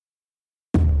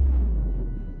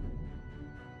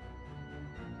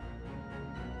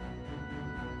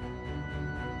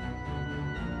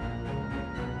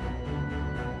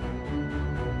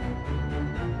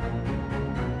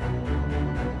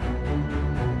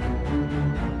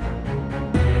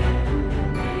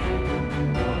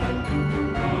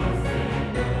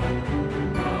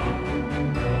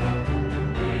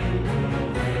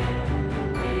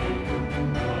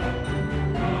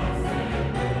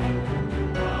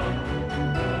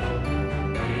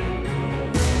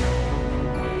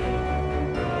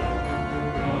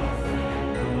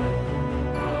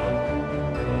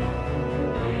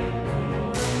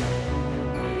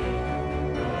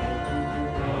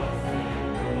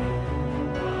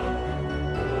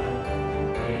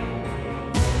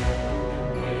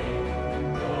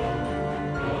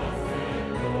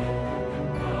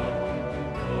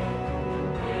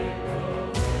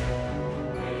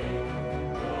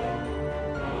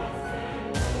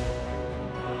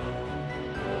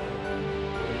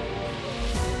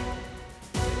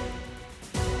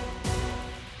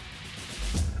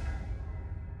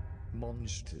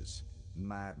monsters,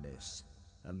 madness,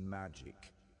 and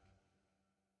magic.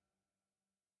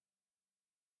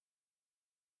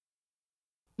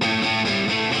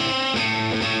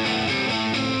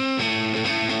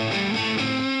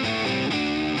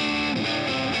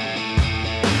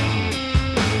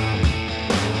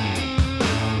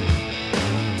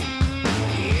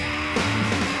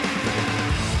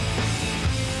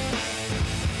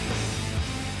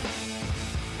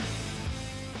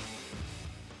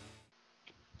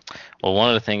 Well, one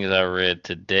of the things I read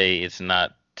today, it's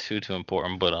not too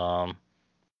important, but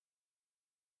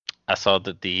I saw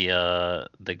that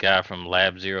the guy from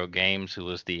Lab Zero Games, who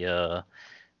was the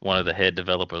one of the head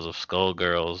developers of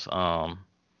Skullgirls,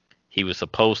 he was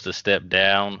supposed to step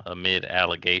down amid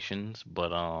allegations,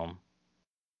 but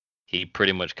he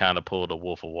pretty much kind of pulled a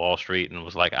Wolf of Wall Street and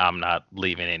was like, "I'm not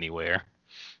leaving anywhere."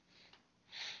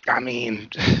 I mean,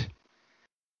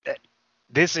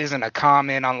 this isn't a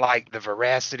comment on like the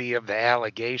veracity of the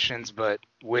allegations, but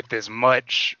with as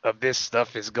much of this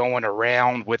stuff is going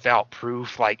around without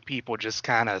proof, like people just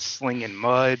kind of slinging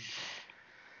mud,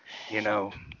 you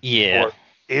know, Yeah. or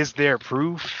is there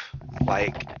proof?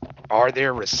 Like, are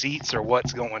there receipts or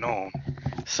what's going on?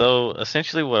 So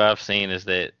essentially, what I've seen is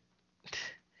that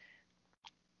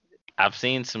I've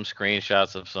seen some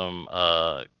screenshots of some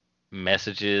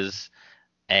messages,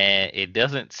 and it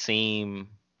doesn't seem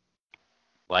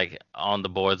like on the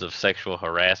boards of sexual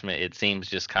harassment. It seems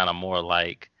just kind of more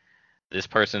like this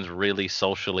person's really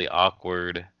socially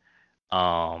awkward,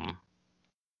 um,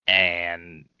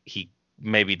 and he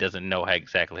maybe doesn't know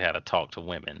exactly how to talk to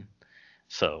women.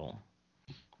 So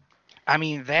I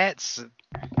mean,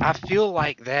 I feel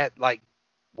like that, like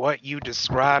what you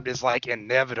described is like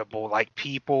inevitable, like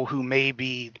people who may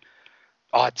be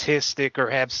autistic or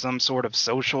have some sort of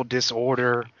social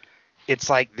disorder. It's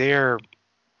like they're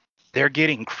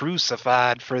getting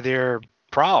crucified for their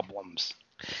problems,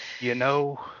 you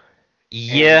know?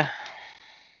 And yeah,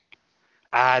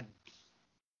 I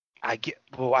I get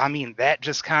well, I mean that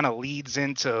just kind of leads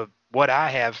into what I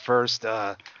have first.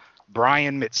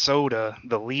 Brian Mitsoda,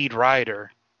 the lead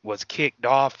writer, was kicked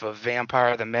off of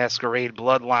Vampire the Masquerade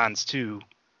Bloodlines 2.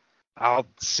 I'll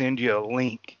send you a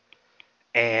link.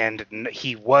 And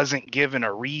he wasn't given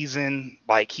a reason,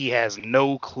 like he has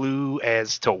no clue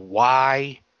as to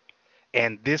why.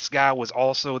 And this guy was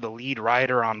also the lead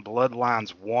writer on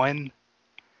Bloodlines 1.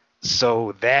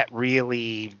 So that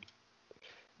really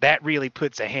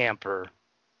puts a hamper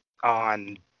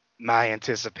on my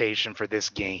anticipation for this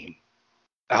game.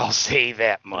 I'll say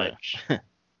that yeah. much.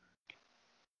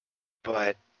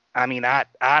 But I mean, I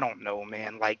don't know,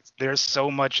 man. Like there's so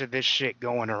much of this shit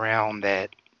going around that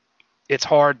it's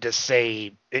hard to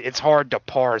say, it's hard to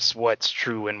parse what's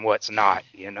true and what's not,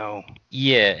 you know.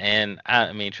 Yeah, and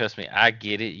I mean, trust me, I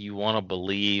get it. You want to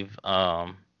believe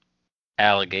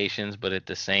allegations, but at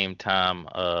the same time,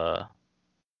 I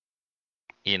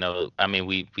mean,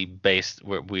 we based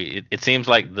where it seems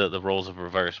like the roles of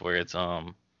reverse, where it's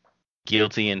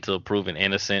guilty until proven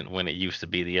innocent when it used to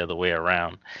be the other way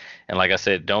around. And like I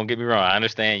said, don't get me wrong, I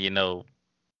understand,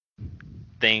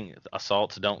 thing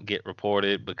assaults don't get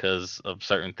reported because of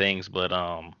certain things, but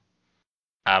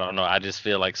I don't know. I just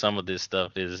feel like some of this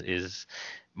stuff is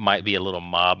might be a little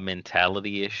mob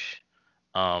mentality ish.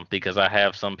 Because I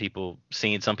have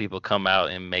seen some people come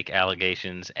out and make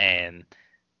allegations, and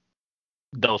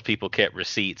those people kept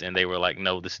receipts, and they were like,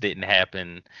 "No, this didn't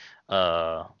happen."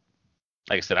 Uh,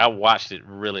 like I said, I watched it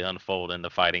really unfold in the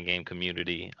fighting game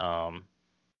community.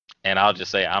 And I'll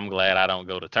just say I'm glad I don't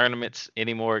go to tournaments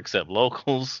anymore except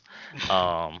locals.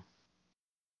 Um,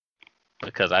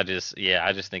 because I just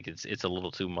think it's a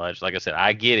little too much. Like I said,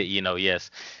 I get it. Yes,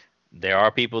 there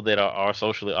are people that are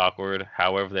socially awkward.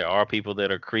 However, there are people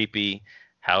that are creepy.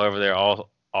 However, there all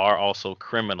are also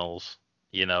criminals.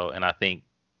 And I think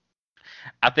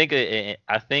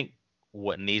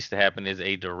what needs to happen is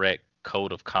a direct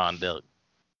code of conduct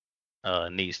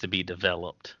needs to be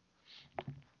developed.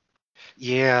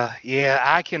 Yeah, yeah,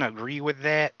 I can agree with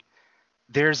that.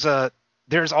 There's a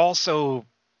there's also,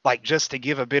 like, just to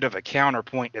give a bit of a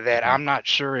counterpoint to that, Hmm. I'm not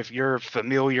sure if you're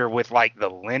familiar with like the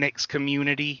Linux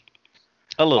community.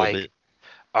 A little Like, bit.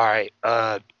 all right,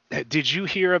 did you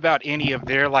hear about any of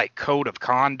their like code of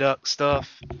conduct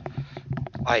stuff?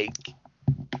 Like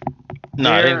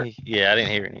No, I they're didn't. Yeah, I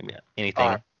didn't hear all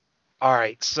anything. all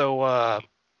right, so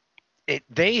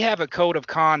they have a code of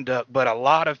conduct, but a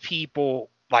lot of people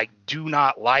like do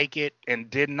not like it and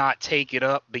did not take it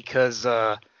up because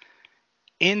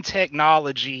in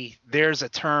technology there's a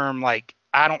term, like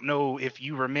I don't know if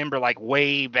you remember, like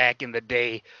way back in the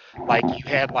day, like you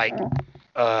had like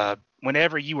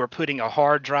whenever you were putting a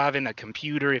hard drive in a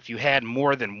computer, if you had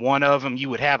more than one of them, you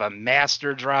would have a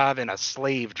master drive and a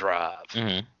slave drive.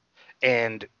 Mm-hmm.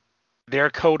 And their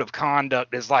code of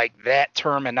conduct is like that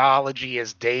terminology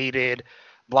is dated,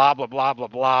 blah, blah, blah, blah,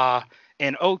 blah.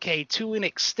 And okay, to an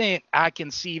extent, I can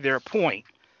see their point.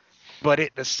 But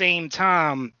at the same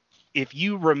time, if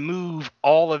you remove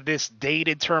all of this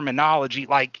dated terminology,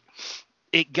 like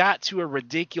it got to a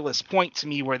ridiculous point to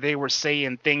me where they were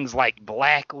saying things like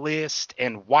blacklist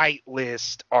and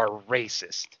whitelist are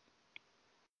racist.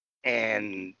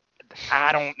 And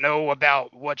I don't know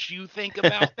about what you think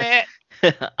about that,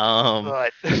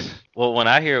 but Well, when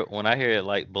I hear it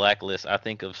like blacklist, I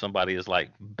think of somebody as like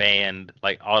banned.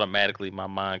 Like automatically, my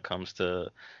mind comes to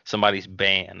somebody's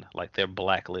banned, like they're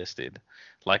blacklisted.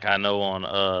 Like I know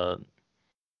I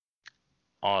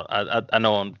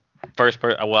know on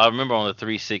well, I remember on the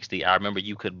 360, I remember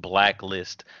you could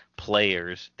blacklist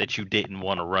players that you didn't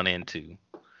want to run into.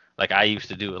 Like I used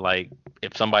to do it. Like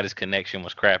if somebody's connection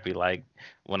was crappy, like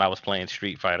when I was playing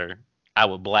Street Fighter, I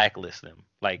would blacklist them.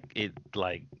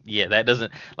 Yeah, that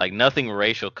doesn't like nothing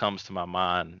racial comes to my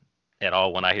mind at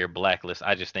all when I hear blacklist.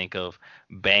 I just think of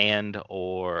banned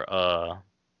or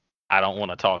I don't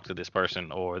want to talk to this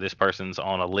person or this person's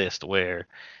on a list where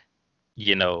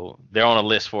they're on a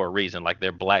list for a reason. Like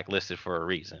they're blacklisted for a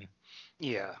reason.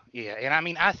 yeah, yeah. And I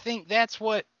mean, I think that's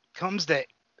what comes to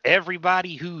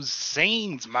everybody who's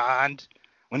sane's mind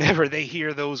whenever they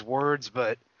hear those words.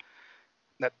 But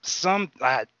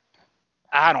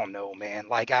I don't know, man.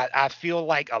 Like I feel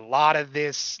like a lot of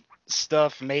this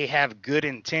stuff may have good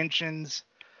intentions,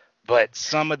 but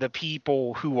some of the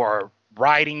people who are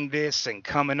writing this and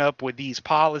coming up with these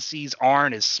policies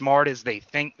aren't as smart as they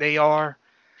think they are.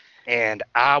 And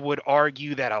I would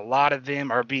argue that a lot of them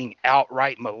are being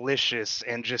outright malicious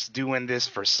and just doing this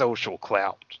for social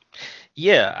clout.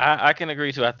 Yeah, I can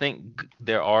agree too. I think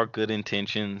there are good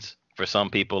intentions for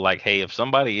some people. Like, hey, if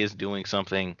somebody is doing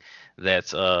something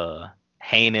that's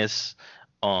heinous,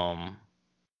 um,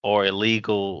 or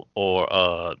illegal,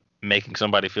 or making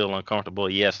somebody feel uncomfortable,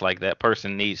 yes, like that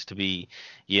person needs to be,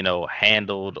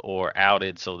 handled or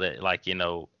outed so that like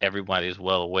everybody is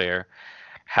well aware.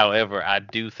 However, I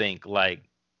do think like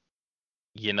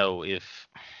if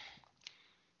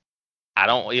I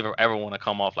don't ever want to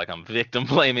come off like I'm victim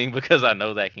blaming because I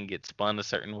know that can get spun a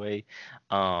certain way.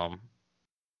 Um,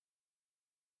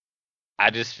 I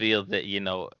just feel that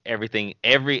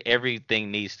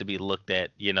everything needs to be looked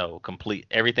at, complete.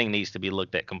 Everything needs to be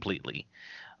looked at completely.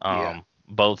 Yeah.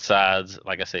 Both sides,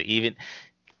 like I said, even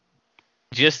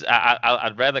just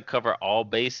I'd rather cover all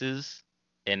bases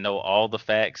and know all the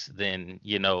facts than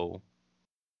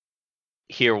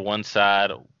hear one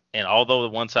side. And although the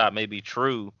one side may be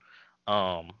true,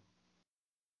 um,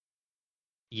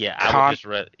 yeah, I would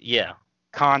just yeah.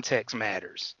 Context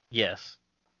matters. Yes.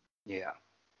 Yeah.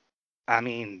 I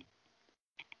mean,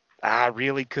 I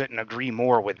really couldn't agree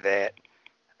more with that.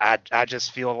 I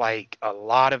just feel like a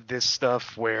lot of this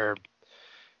stuff where,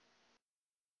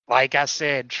 like I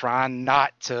said, trying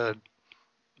not to,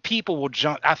 people will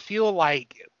jump. I feel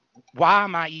like, why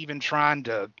am I even trying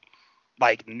to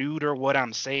like neuter what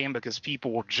I'm saying? Because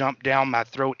people will jump down my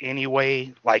throat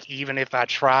anyway. Like, even if I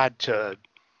tried to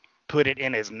put it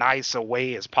in as nice a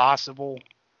way as possible.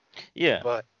 Yeah.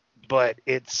 But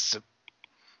it's,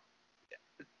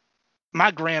 my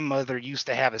grandmother used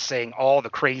to have a saying, all the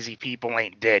crazy people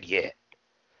ain't dead yet.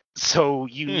 So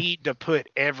you need to put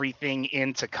everything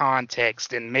into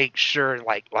context and make sure,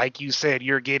 like you said,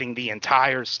 you're getting the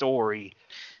entire story,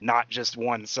 not just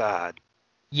one side.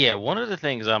 Yeah, one of the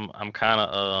things I'm kind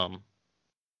of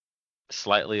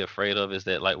slightly afraid of is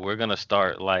that like we're gonna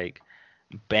start like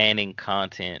banning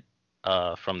content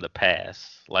from the past.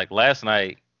 Like last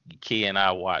night, Key and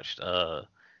I watched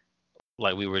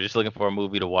like we were just looking for a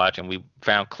movie to watch and we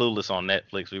found Clueless on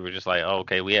Netflix. We were just like, oh,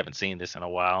 okay, we haven't seen this in a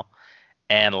while.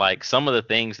 And like some of the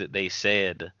things that they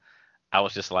said, I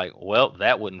was just like, well,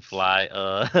 that wouldn't fly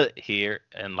here.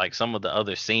 And like some of the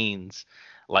other scenes,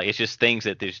 like it's just things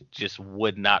that just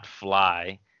would not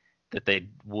fly that they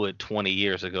would 20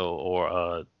 years ago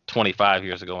or 25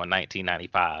 years ago in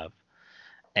 1995.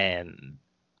 And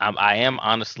I am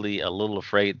honestly a little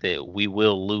afraid that we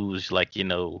will lose like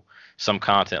some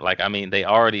content. Like I mean, they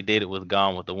already did it with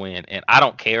Gone with the Wind, and I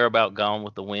don't care about Gone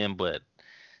with the Wind, but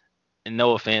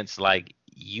no offense, like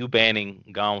you banning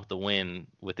Gone with the Wind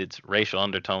with its racial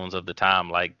undertones of the time,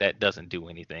 like that doesn't do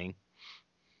anything.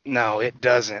 No, it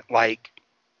doesn't. Like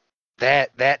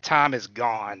that time is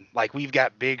gone. Like we've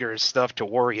got bigger stuff to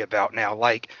worry about now.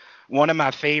 Like one of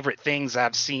my favorite things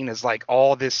I've seen is like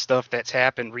all this stuff that's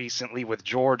happened recently with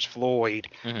George Floyd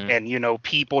Hmm. and,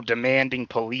 people demanding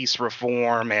police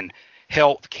reform and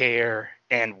health care.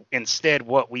 And instead,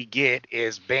 what we get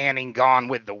is banning Gone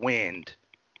with the Wind.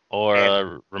 Or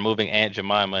And removing Aunt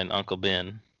Jemima and Uncle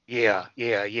Ben. yeah,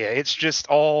 yeah, yeah. It's just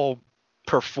all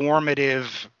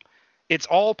performative. It's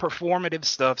all performative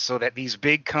stuff so that these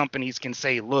big companies can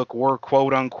say, look, we're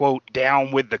quote unquote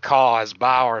down with the cause,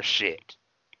 buy our shit.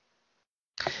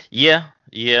 Yeah,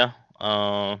 yeah.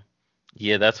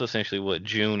 Yeah, that's essentially what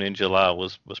June and July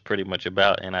was pretty much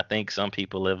about. And I think some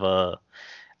people have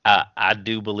I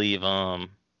do believe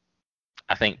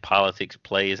I think politics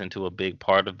plays into a big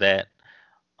part of that.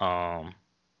 Um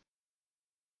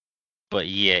but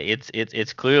yeah,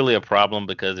 it's clearly a problem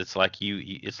because it's like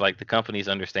it's like the companies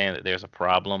understand that there's a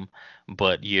problem,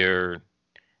 but you're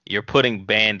putting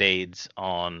band-aids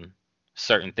on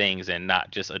certain things and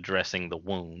not just addressing the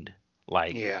wound.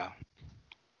 Like, Yeah.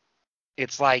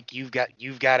 It's like you've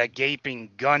got a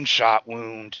gaping gunshot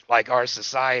wound. Like our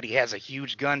society has a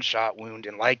huge gunshot wound,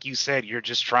 and like you said, you're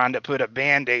just trying to put a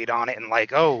band-aid on it and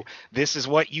like, oh, this is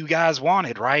what you guys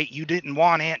wanted, right? You didn't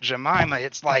want Aunt Jemima.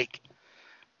 It's like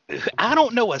I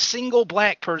don't know a single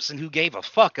black person who gave a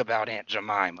fuck about Aunt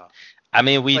Jemima. I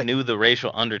mean, we But knew the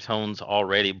racial undertones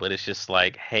already, but it's just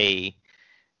like, hey,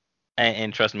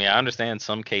 and trust me, I understand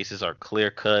some cases are clear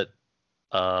cut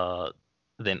uh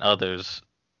than others.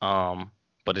 Um,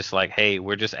 but it's like, hey,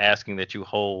 we're just asking that you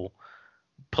hold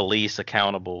police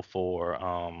accountable for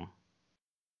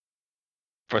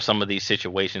some of these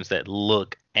situations that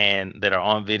look and that are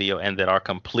on video and that are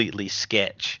completely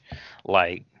sketch.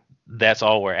 Like, that's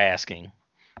all we're asking.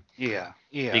 yeah,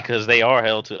 yeah, Because they are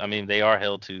held to, I mean, they are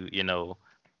held to,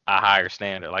 a higher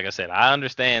standard. Like I said, I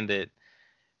understand that,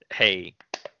 hey,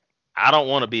 I don't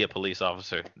want to be a police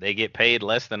officer. They get paid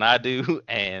less than I do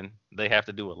and they have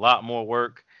to do a lot more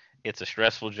work. It's a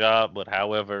stressful job, but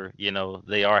however,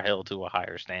 they are held to a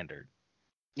higher standard.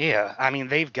 yeah. I mean,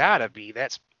 they've got to be.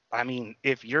 I mean,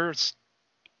 if your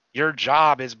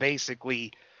job is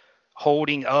basically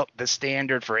holding up the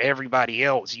standard for everybody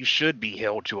else, you should be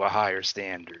held to a higher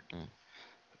standard. Mm.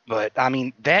 But I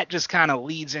mean, that just kind of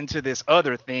leads into this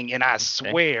other thing, and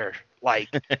Okay.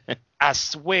 I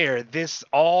swear this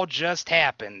all just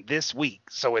happened this week.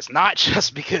 So it's not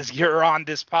just because you're on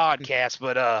this podcast,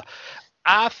 but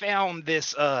I found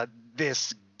this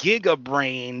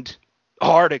gigabrained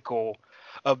article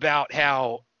about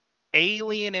how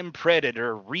Alien and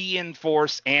Predator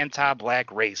reinforce anti-black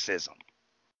racism.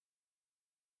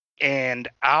 And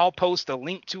I'll post a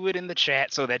link to it in the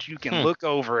chat so that you can Hmm. look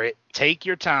over it. Take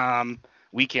your time.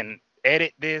 We can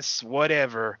edit this,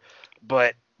 whatever.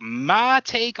 But my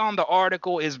take on the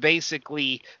article is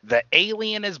basically the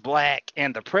alien is black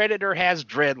and the predator has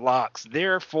dreadlocks.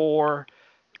 Therefore,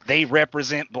 they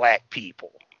represent black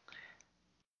people.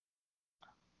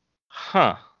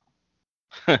 Huh.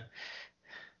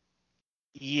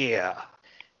 Yeah.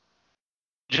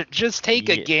 Just take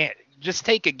a Yeah. just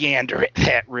take a gander at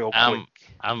that real quick.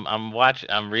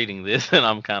 I'm reading this and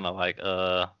I'm kind of like,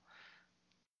 the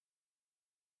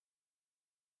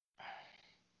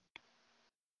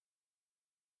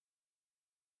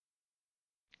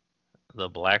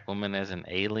black woman as an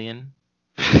alien?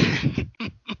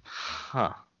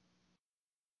 Huh.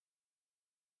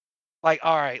 Like,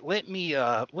 all right, let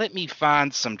me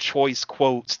find some choice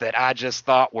quotes that I just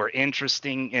thought were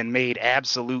interesting and made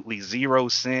absolutely zero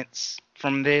sense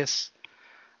from this.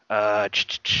 Let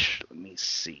me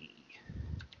see.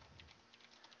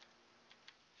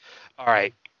 All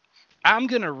right, I'm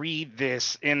gonna read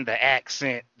this in the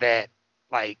accent that,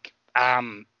 like,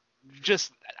 I'm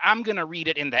gonna read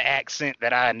it in the accent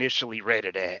that I initially read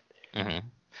it at. Hmm.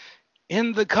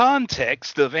 In the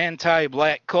context of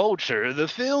anti-black culture, the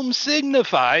film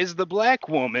signifies the black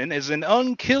woman as an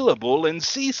unkillable and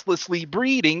ceaselessly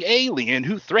breeding alien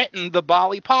who threatened the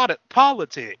body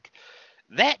politic.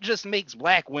 That just makes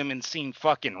black women seem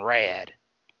fucking rad.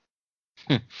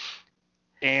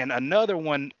 And another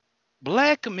one,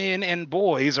 black men and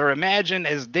boys are imagined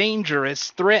as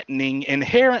dangerous, threatening,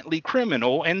 inherently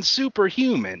criminal, and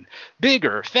superhuman,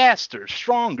 bigger, faster,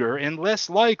 stronger, and less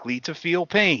likely to feel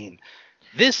pain.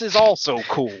 This is also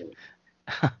cool.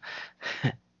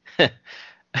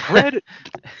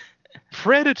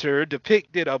 Predator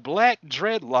depicted a black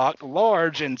dreadlocked,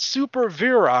 large, and super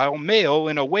virile male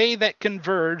in a way that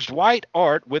converged white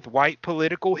art with white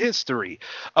political history.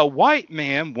 A white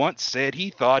man once said he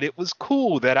thought it was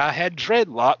cool that I had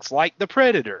dreadlocks like the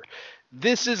Predator.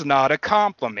 This is not a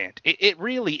compliment. It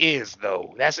really is,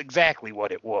 though. That's exactly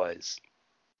what it was.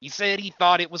 He said he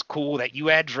thought it was cool that you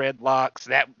had dreadlocks.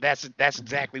 That's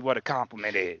exactly what a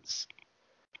compliment is.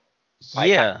 Like,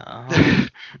 Yeah.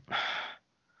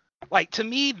 like, to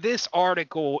me, this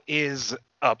article is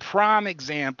a prime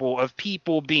example of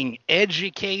people being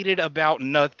educated about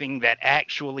nothing that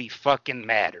actually fucking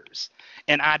matters.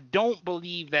 And I don't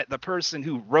believe that the person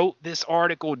who wrote this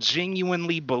article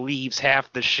genuinely believes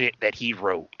half the shit that he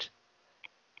wrote.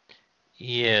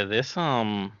 Yeah, this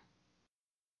hmm.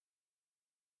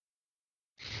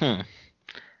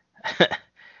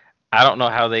 I don't know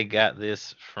how they got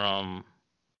this from.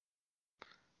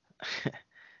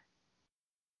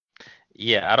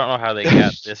 Yeah, I don't know how they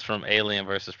got this from Alien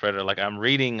versus Predator. Like I'm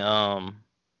reading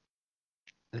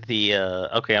the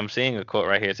okay, I'm seeing a quote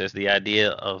right here. It says the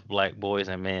idea of black boys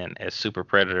and men as super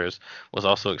predators was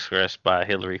also expressed by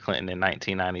Hillary Clinton in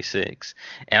 1996.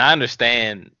 And I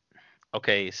understand,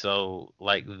 okay, so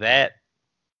like that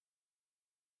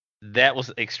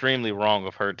was extremely wrong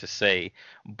of her to say,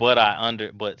 but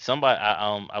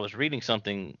I was reading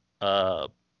something a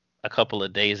couple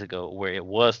of days ago where it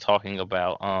was talking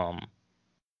about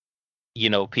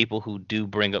people who do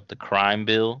bring up the crime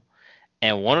bill.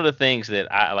 And one of the things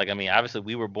that I like, I mean, obviously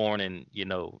we were born in,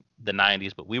 the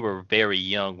 90s, but we were very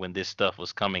young when this stuff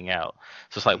was coming out.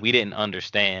 So it's like we didn't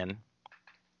understand,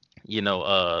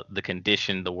 the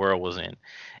condition the world was in.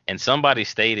 And somebody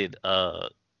stated,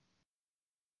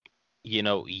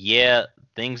 yeah,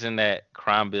 things in that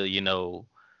crime bill,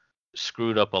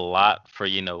 screwed up a lot for,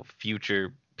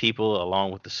 future people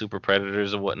along with the super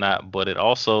predators and whatnot. But it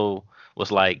also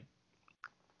was like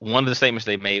one of the statements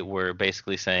they made were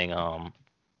basically saying,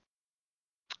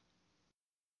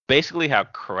 basically how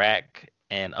crack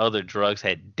and other drugs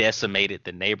had decimated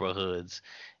the neighborhoods.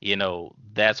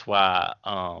 That's why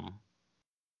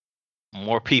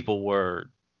more people were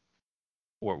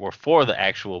for the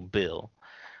actual bill.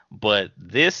 But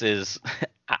this is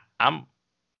I, I'm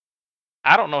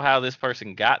I don't know how this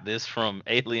person got this from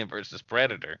Alien versus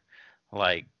Predator.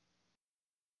 Like,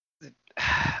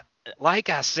 Like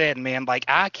I said, man, like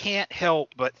I can't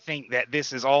help but think that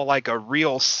this is all like a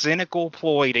real cynical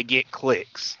ploy to get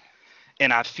clicks.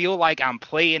 And I feel like I'm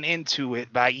playing into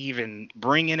it by even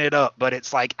bringing it up, but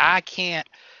it's like I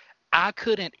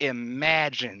couldn't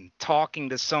imagine talking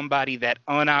to somebody that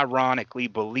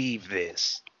unironically believed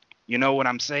this. You know what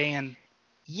I'm saying?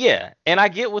 yeah, and I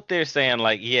get what they're saying.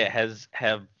 Like, yeah,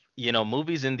 have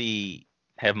movies,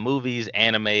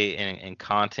 anime, and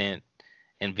content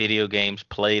and video games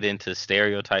played into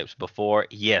stereotypes before?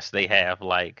 Yes, they have.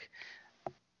 Like,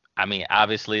 I mean,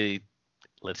 obviously,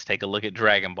 let's take a look at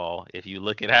Dragon Ball. If you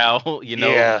look at how,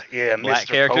 Yeah, black Mr.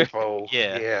 characters, Popo.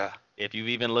 yeah. Yeah. If you've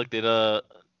even looked at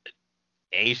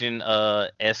Asian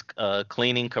esque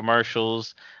cleaning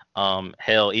commercials,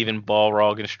 hell, even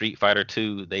Balrog in Street Fighter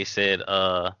 2, they said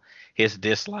his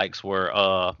dislikes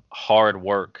were hard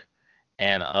work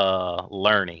and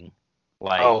learning.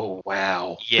 Like, Oh,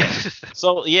 wow. yeah.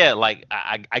 So yeah, like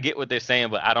I get what they're saying,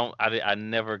 but I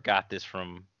never got this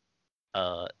from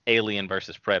Alien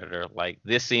versus Predator. Like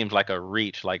this seems like a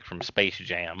reach, like from Space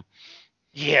Jam.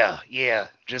 Yeah.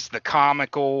 Just the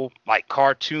comical, like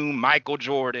cartoon Michael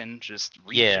Jordan just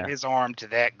reaching Yeah, his arm to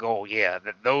that goal. Yeah,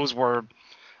 those were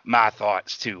my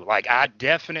thoughts too. Like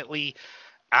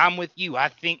I'm with you. I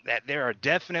think that there are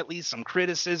definitely some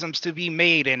criticisms to be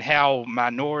made in how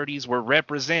minorities were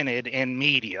represented in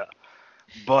media.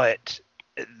 But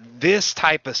this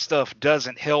type of stuff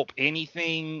doesn't help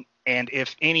anything. And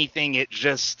if anything, it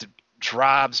just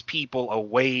drives people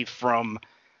away from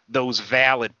those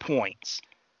valid points.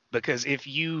 Because if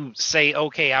you say,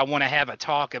 okay, I want to have a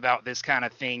talk about this kind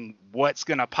of thing, what's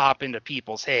going to pop into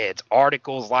people's heads?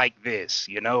 Articles like this,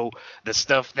 the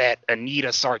stuff that Anita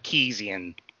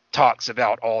Sarkeesian talks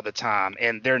about all the time,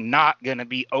 and they're not going to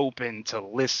be open to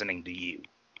listening to you.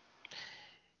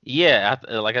 yeah.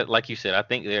 Like you said, I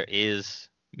think there is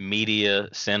media,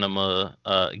 cinema,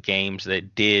 games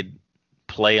that did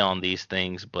play on these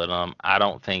things, but I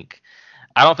don't think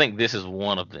this is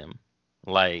one of them.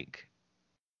 Like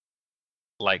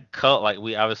like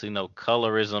we obviously know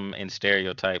colorism and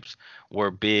stereotypes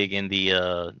were big in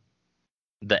the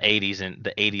 80s and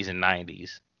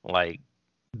 90s. Like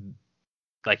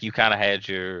you kind of had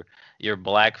your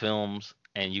black films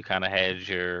and you kind of had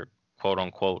your quote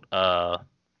unquote I'll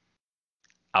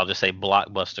just say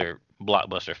blockbuster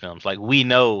films. Like we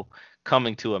know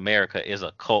Coming to America is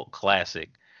a cult classic,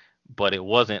 but it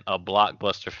wasn't a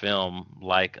blockbuster film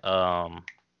like I'm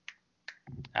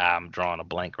drawing a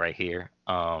blank right here.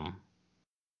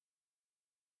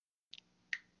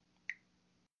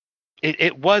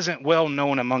 It wasn't well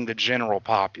known among the general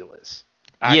populace.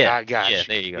 Yeah, I got yeah, you.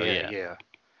 there you go. Yeah. Yeah.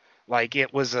 Like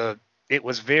it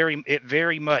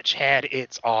very much had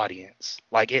its audience.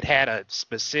 Like it had a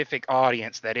specific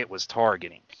audience that it was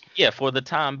targeting. Yeah, for the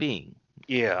time being.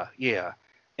 Yeah, yeah.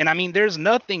 And I mean, there's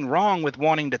nothing wrong with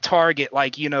wanting to target,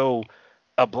 like,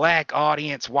 a black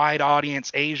audience, white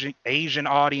audience, Asian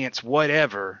audience,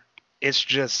 whatever. It's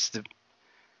just,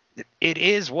 it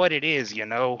is what it is,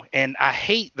 And I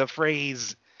hate the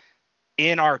phrase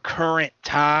 "in our current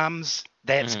times."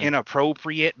 That's Hmm.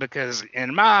 inappropriate because,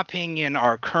 in my opinion,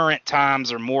 our current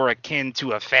times are more akin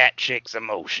to a fat chick's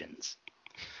emotions.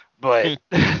 But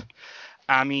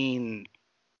I mean,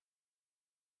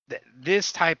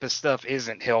 this type of stuff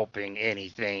isn't helping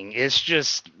anything. It's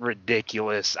just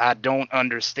ridiculous. I don't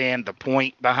understand the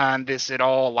point behind this at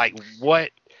all. Like,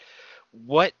 what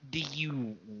do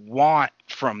you want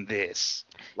from this?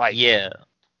 Like, Yeah,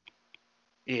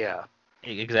 yeah,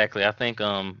 exactly. I think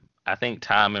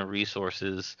time and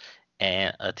resources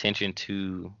and attention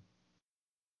to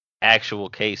actual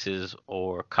cases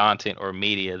or content or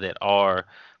media that are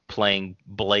playing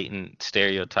blatant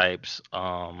stereotypes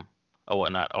or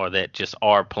whatnot, or that just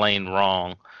are plain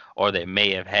wrong, or that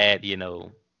may have had,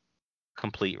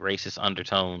 complete racist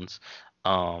undertones,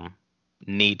 um,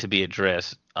 need to be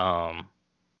addressed.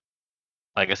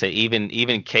 Like I said,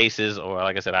 even cases, or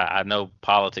like I said, I know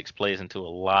politics plays into a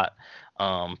lot.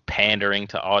 Pandering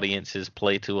to audiences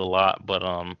play to a lot, but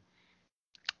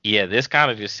yeah, this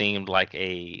kind of just seemed like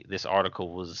this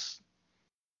article was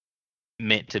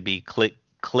meant to be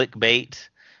clickbait.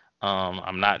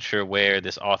 I'm not sure where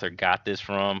this author got this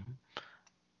from.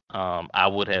 I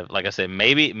would have, like I said,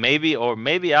 maybe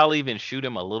I'll even shoot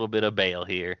him a little bit of bail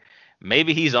here.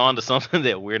 Maybe he's on to something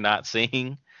that we're not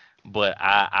seeing, but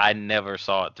I never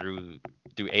saw it through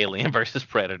Alien versus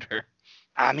Predator.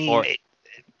 I mean, Or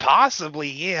possibly,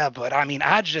 yeah, but I mean,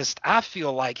 I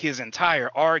feel like his entire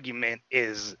argument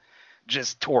is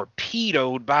just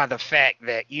torpedoed by the fact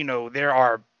that, there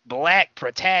are black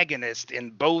protagonists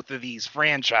in both of these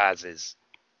franchises,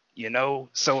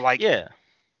 So, like, yeah,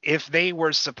 if they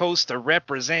were supposed to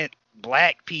represent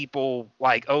black people,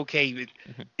 like, okay,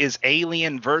 mhm. is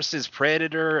Alien versus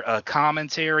Predator a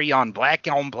commentary on black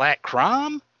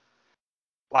crime?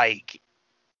 Like,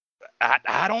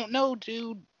 I don't know,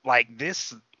 dude. Like,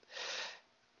 this,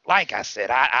 like I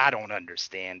said, I don't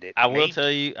understand it.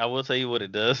 Maybe, I will tell you what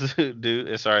it does do.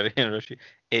 And sorry to interrupt you.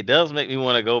 It does make me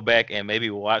want to go back and maybe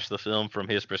watch the film from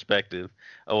his perspective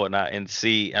or whatnot and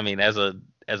see. I mean, as a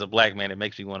black man, it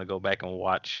makes me want to go back and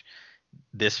watch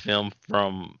this film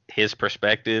from his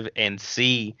perspective and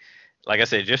see, like I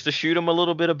said, just to shoot him a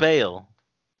little bit of bail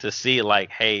to see, like,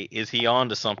 hey, is he on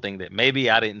to something that maybe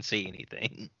I didn't see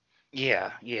anything?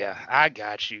 yeah, yeah, I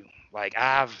got you. Like,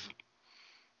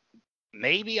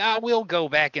 maybe I will go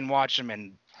back and watch him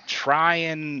and try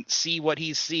and see what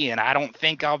he's seeing. I don't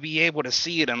think I'll be able to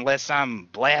see it unless I'm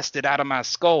blasted out of my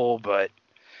skull, but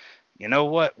you know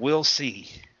what? We'll see.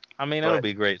 I mean, it'll But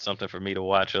be great, something for me to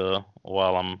watch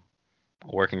while I'm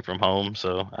working from home.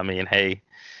 So, I mean, hey,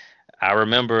 I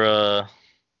remember uh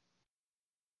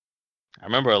I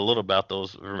remember a little about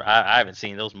those. I haven't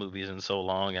seen those movies in so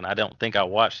long, and I don't think I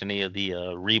watched any of the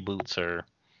reboots or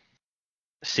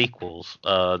sequels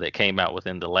that came out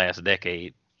within the last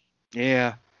decade.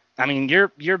 yeah, I mean,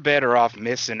 you're better off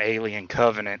missing Alien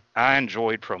Covenant. I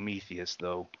enjoyed Prometheus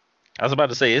though. I was about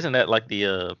to say, isn't that like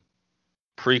the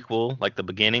prequel, like the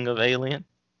beginning of Alien?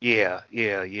 Yeah,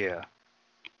 yeah, yeah.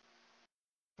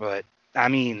 But I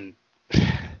mean,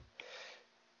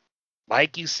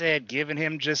 like you said, giving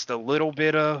him just a little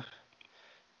bit of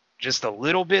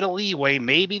leeway.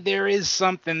 Maybe there is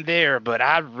something there, but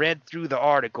I read through the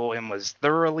article and was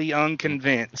thoroughly Mm.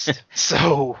 unconvinced.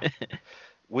 So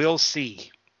we'll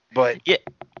see. But Yeah,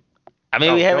 I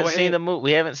mean, we oh, go haven't seen ahead. the movie.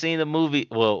 We haven't seen the movie.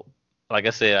 Well, like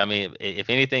I said, I mean, if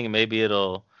anything, maybe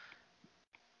it'll.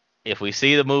 If we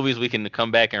see the movies, we can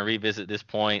come back and revisit this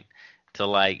point to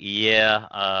like,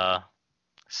 yeah,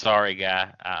 sorry,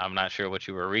 guy, I'm not sure what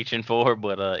you were reaching for,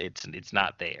 but it's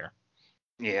not there.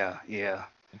 Yeah, yeah.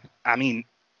 I mean,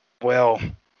 well,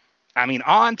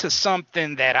 on to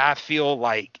something that I feel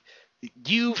like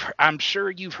I'm sure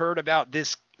you've heard about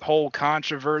this whole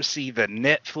controversy, the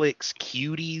Netflix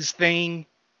cuties thing.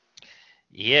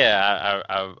 Yeah,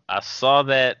 I saw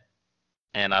that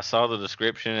and I saw the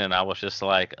description and I was just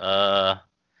like, I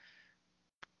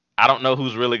don't know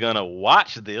who's really gonna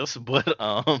watch this, but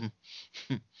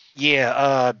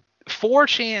Yeah,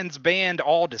 4chan's banned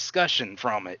all discussion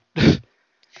from it.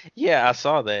 yeah, I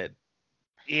saw that.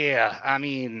 Yeah, I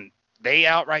mean, they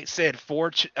outright said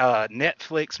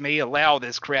Netflix may allow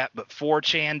this crap, but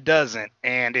 4chan doesn't.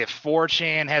 And if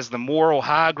 4chan has the moral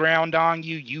high ground on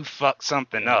you, you fuck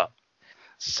something Yeah. up.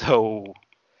 So,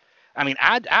 I mean,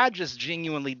 I just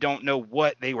genuinely don't know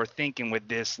what they were thinking with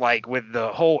this, like with the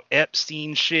whole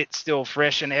Epstein shit still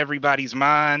fresh in everybody's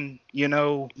mind, you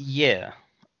know? Yeah.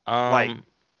 Like,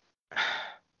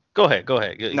 Go ahead. Go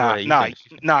ahead. Go nah, ahead. You nah, finish.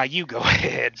 nah, you go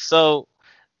ahead. So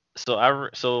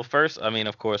so first, I mean,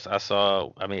 of course, I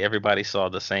mean, everybody saw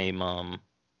the same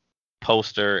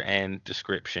poster and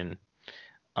description.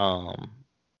 Um,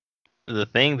 the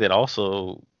thing that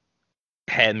also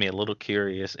had me a little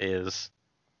curious is,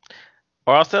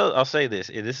 or I'll say this.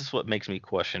 This is what makes me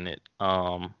question it.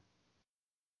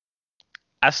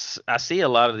 I see a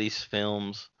lot of these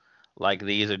films like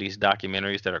these or these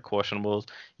documentaries that are questionable.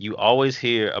 You always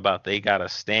hear about they got a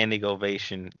standing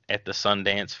ovation at the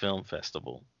Sundance Film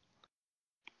Festival.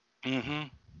 Hmm.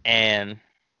 And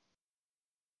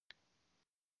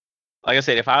like I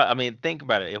said, I mean, think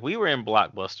about it. If we were in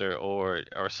Blockbuster or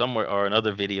somewhere or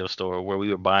another video store where we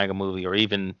were buying a movie or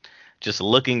even just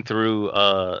looking through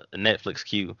Netflix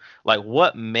queue, like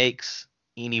what makes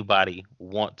anybody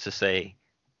want to say,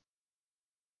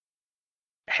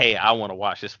 "Hey, I want to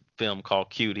watch this film called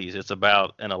Cuties. It's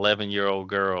about an 11-year-old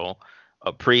girl,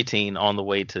 a preteen on the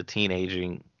way to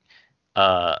teenaging,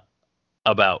 uh,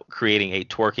 about creating a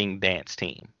twerking dance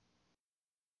team."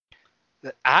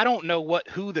 I don't know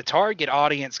who the target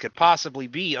audience could possibly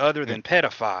be other Mm. than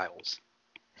pedophiles.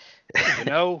 You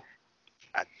know,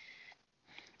 I,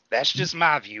 that's just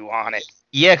my view on it.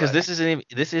 Yeah, because But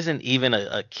this isn't even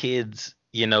a kid's,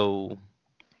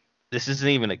 this isn't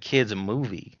even a kid's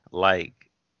movie. Like,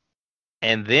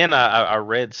 and then I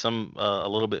read some a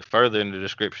little bit further in the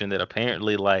description that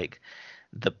apparently like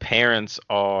the parents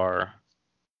are,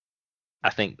 I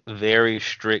think, very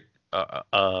strict.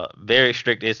 Very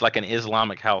strict. It's like an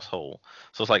Islamic household,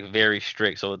 so it's like very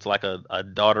strict. So it's like a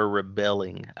daughter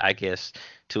rebelling, I guess,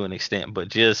 to an extent. But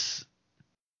just,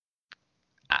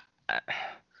 I, I,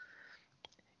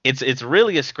 it's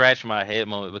really a scratch my head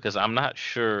moment because I'm not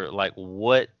sure like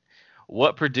what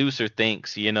producer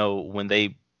thinks, when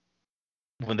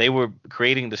they were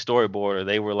creating the storyboard or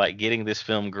they were like getting this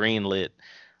film greenlit,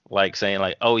 like saying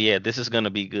like, oh yeah, this is gonna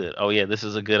be good. Oh yeah, this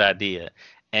is a good idea.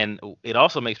 And it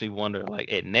also makes me wonder,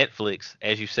 like at Netflix,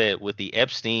 as you said, with the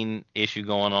Epstein issue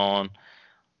going on,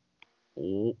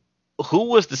 wh- who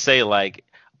was to say like,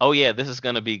 oh yeah, this is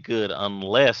gonna be good,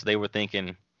 unless they were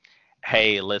thinking,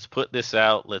 hey, let's put this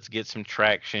out, let's get some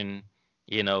traction.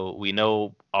 We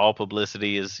know all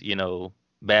publicity is,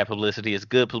 bad publicity is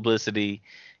good publicity.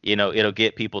 It'll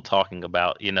get people talking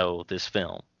about, this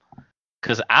film.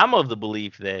 Because I'm of the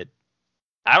belief that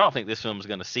I don't think this film is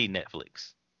going to see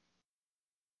Netflix.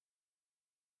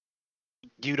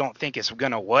 you don't think it's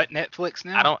gonna what Netflix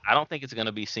I now? don't. I don't think it's going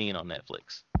to be seen on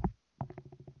Netflix.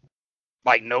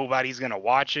 Like nobody's gonna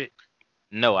watch it?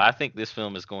 No, I think this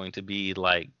film is going to be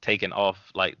like taken off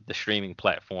like the streaming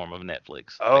platform of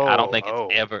Netflix. Like I don't Oh, think it's oh.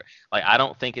 ever like I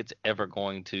don't think it's ever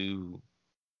going to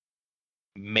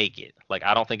make it. Like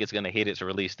I don't think it's gonna hit its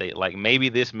release date. Like maybe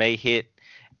this may hit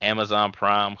Amazon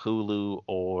Prime, Hulu,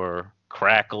 or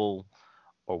Crackle,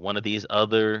 or one of these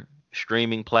other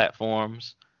streaming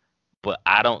platforms. But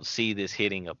I don't see this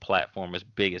hitting a platform as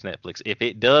big as Netflix. If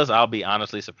it does, I'll be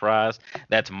honestly surprised.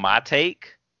 That's my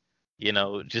take.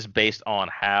 Just based on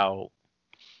how.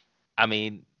 I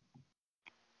mean,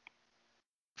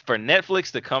 for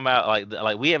Netflix to come out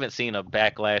like we haven't seen a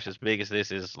backlash as big as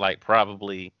this is like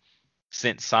probably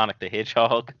since Sonic the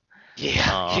Hedgehog.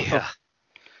 Yeah, Um, yeah.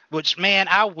 Which, man,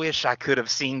 I wish I could have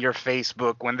seen your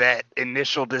Facebook when that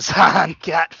initial design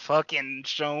got fucking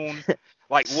shown.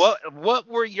 Like, what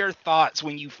were your thoughts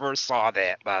when you first saw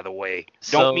that, by the way?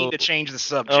 Don't mean so to change the oh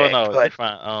subject, no, you're but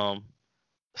fine.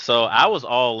 So I was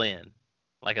all in.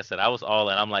 Like I said, I was all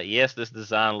in. I'm like, yes, this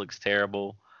design looks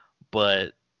terrible,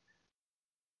 but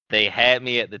they had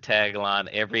me at the tagline,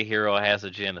 every hero has a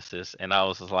genesis, and I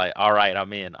was just like, all right,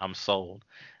 I'm in. I'm sold.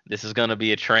 This is gonna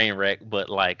be a train wreck, but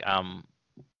like I'm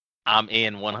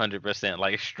in 100%.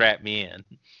 Like strap me in.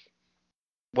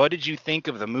 what did you think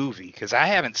of the movie? Because I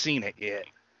haven't seen it yet.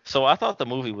 So I thought the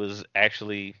movie was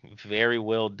actually very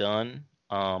well done.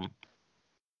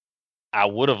 I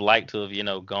would have liked to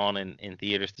have, gone in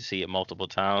theaters to see it multiple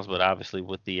times, but obviously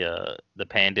with the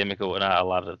pandemic or whatnot, a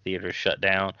lot of the theaters shut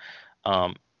down.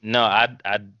 No,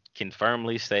 I can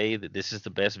firmly say that this is the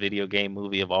best video game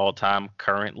movie of all time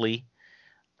currently.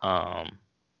 Um,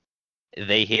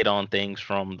 they hit on things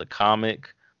from the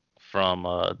comic, from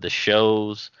the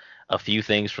shows, a few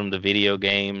things from the video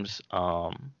games.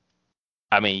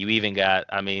 I mean, you even got,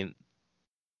 I mean,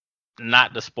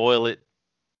 not to spoil it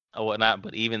or whatnot,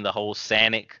 but even the whole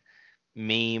Sanic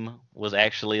meme was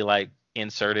actually like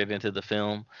inserted into the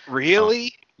film. Um,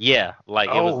 Really? Yeah,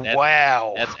 like it was Oh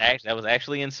wow. that was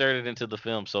actually inserted into the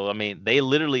film. So I mean, they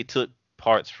literally took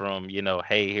parts from,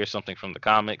 hey, here's something from the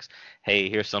comics. Hey,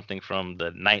 here's something from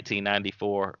the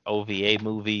 1994 OVA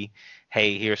movie.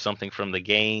 Hey, here's something from the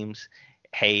games.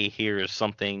 Hey, here's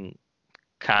something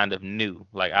kind of new.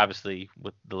 Like obviously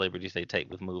with the liberties they take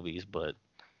with movies, but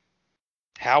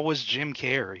How was Jim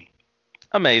Carrey?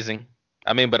 amazing.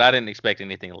 I mean, but I didn't expect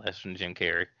anything less from Jim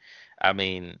Carrey. I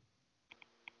mean,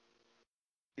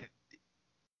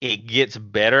 it gets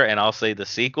better, and I'll say the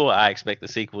sequel. I expect the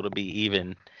sequel to be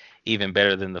even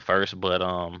better than the first. But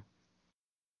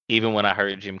even when I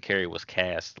heard Jim Carrey was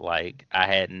cast, like I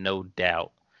had no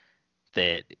doubt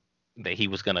that he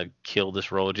was gonna kill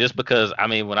this role. Just because, I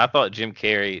mean, when I thought Jim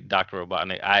Carrey, Doctor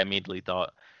Robotnik, I immediately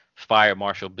thought Fire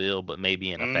Marshal Bill, but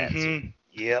maybe in a fat suit.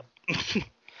 Mm-hmm. Yep.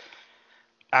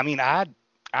 I mean,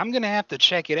 I'm gonna have to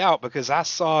check it out because I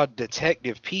saw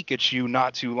Detective Pikachu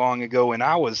not too long ago, and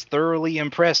I was thoroughly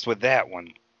impressed with that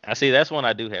one. I see. That's one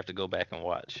I do have to go back and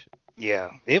watch.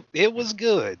 Yeah, it was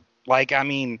good. Like, I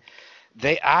mean,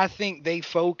 I think they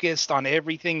focused on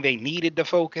everything they needed to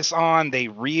focus on. They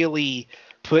really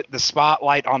put the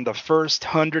spotlight on the first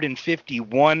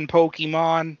 151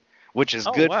 Pokemon, which is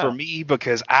Oh good for wow. me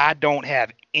because I don't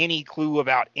have any clue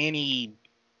about any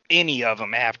of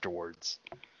them afterwards.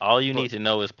 All you But need to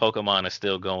know is Pokemon is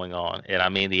still going on, and I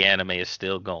mean the anime is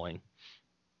still going.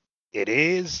 it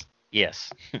is.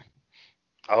 Yes.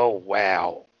 Oh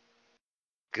wow.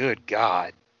 Good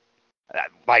God.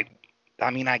 Like, I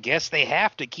mean, I guess they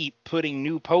have to keep putting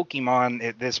new Pokemon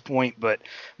at this point, but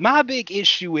my big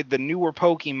issue with the newer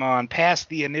Pokemon past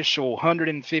the initial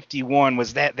 151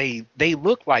 was that they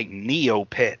look like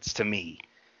Neopets to me.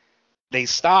 They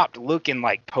stopped looking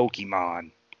like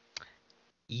Pokemon.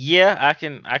 Yeah, I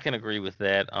can agree with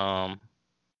that.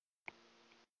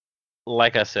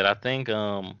 Like I said, I think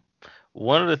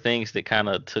one of the things that kind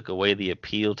of took away the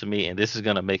appeal to me, and this is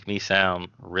gonna make me sound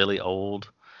really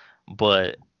old,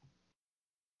 but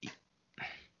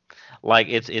like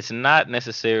it's not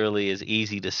necessarily as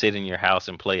easy to sit in your house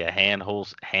and play a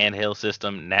handheld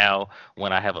system now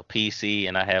when I have a PC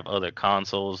and I have other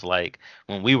consoles. Like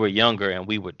when we were younger and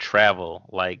we would travel,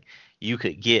 like you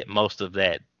could get most of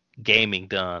that gaming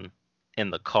done in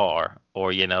the car,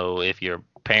 or if your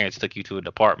parents took you to a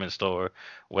department store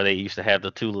where they used to have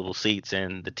the two little seats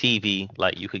and the TV,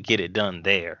 like you could get it done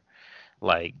there.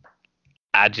 Like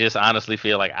I just honestly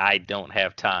feel like I don't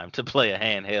have time to play a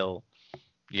handheld,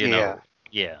 you Yeah. know.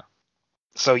 Yeah.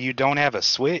 So you don't have a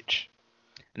Switch?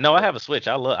 No, I Or have a Switch.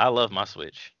 I love my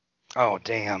Switch. oh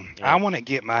damn. I Yeah. want to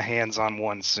get my hands on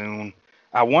one soon.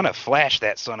 I want to flash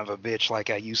that son of a bitch like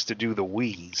I used to do the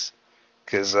Wii's.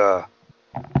 Cause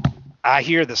I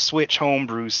hear the Switch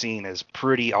homebrew scene is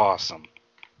pretty awesome.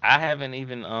 I haven't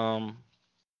even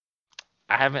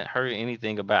I haven't heard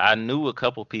anything about. I knew a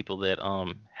couple people that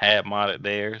had modded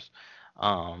theirs.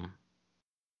 Um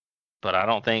but I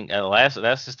don't think last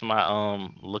system I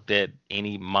looked at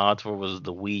any mods for was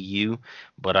the Wii U,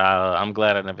 but I'm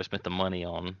glad I never spent the money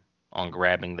on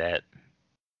grabbing that.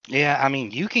 Yeah, I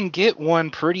mean, you can get one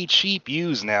pretty cheap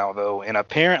used now, though, and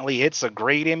apparently it's a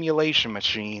great emulation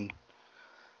machine.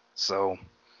 So,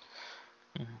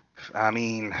 I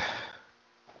mean,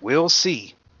 we'll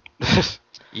see.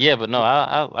 Yeah, but no,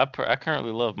 I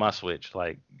currently love my Switch.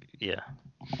 Like, yeah.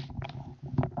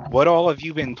 What all have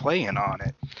you been playing on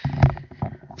it?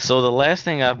 So the last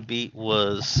thing I beat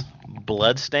was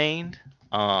Bloodstained,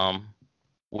 um,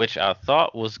 which I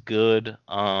thought was good.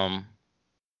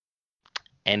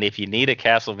 And if you need a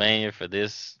Castlevania for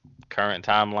this current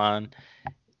timeline,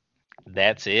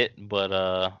 that's it. But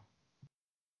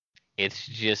it's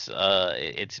just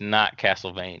it's not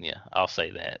Castlevania. I'll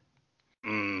say that.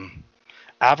 Mm,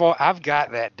 I've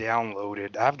got that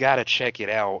downloaded. I've got to check it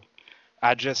out.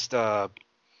 I just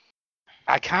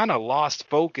I kind of lost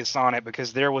focus on it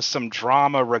because there was some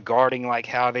drama regarding like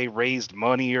how they raised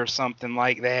money or something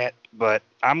like that. But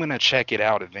I'm gonna check it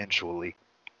out eventually.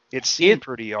 It seemed It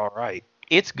pretty all right.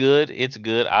 it's good. It's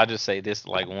good. I'll just say this,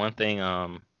 like one thing.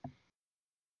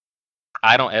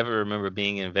 I don't ever remember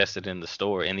being invested in the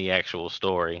story, in the actual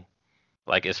story.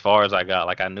 Like as far as I got,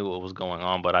 like I knew what was going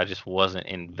on, but I just wasn't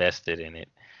invested in it.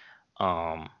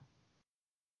 Um,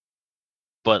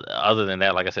 but other than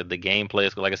that, like I said, the gameplay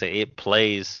is good. Like I said, it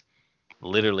plays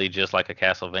literally just like a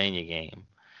Castlevania game.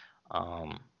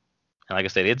 Um, and like I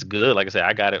said, it's good. Like I said,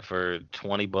 I got it for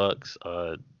 $20.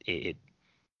 It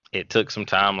it took some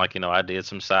time. Like I did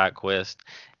some side quests,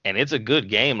 and it's a good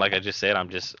game. Like I just said,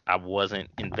 I wasn't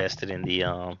invested in the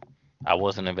I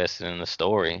wasn't invested in the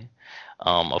story.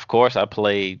 Of course, I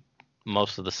played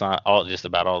most of the just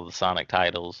about all the Sonic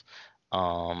titles.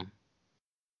 Um,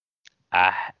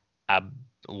 I I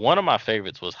one of my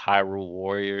favorites was Hyrule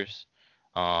Warriors.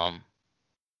 Um,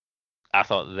 I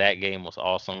thought that game was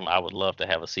awesome. I would love to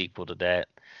have a sequel to that.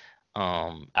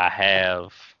 I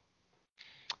have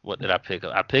what did I pick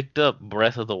up? I picked up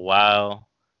Breath of the Wild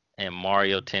and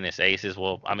Mario Tennis Aces.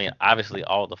 Well, I mean, obviously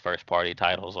all the first party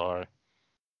titles are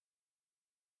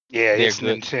Yeah, they're it's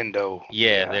good. Nintendo.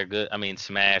 Yeah, Yeah. they're good. I mean,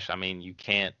 Smash. I mean, you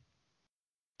can't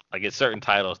like it's certain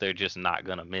titles they're just not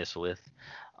gonna miss with.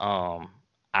 Um,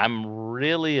 I'm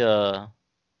really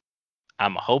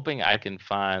I'm hoping I can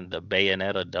find the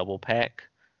Bayonetta double pack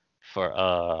for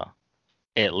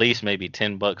at least maybe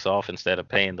 $10 off instead of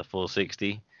paying the full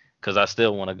 60 because I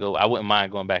still want to go. I wouldn't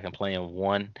mind going back and playing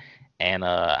one, and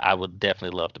I would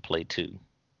definitely love to play two.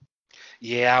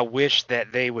 Yeah, I wish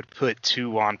that they would put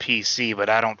 2 on PC, but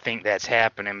I don't think that's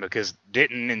happening because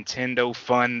didn't Nintendo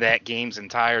fund that game's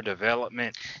entire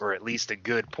development, or at least a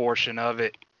good portion of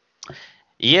it?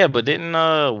 Yeah, but didn't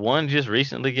one just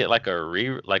recently get like a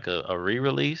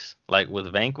re-release like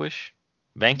with Vanquish?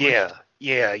 Vanquished?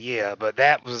 Yeah, but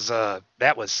that was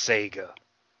Sega.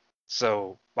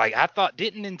 So, like, I thought,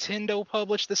 didn't Nintendo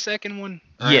publish the second one?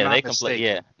 Or am Yeah, I they complete.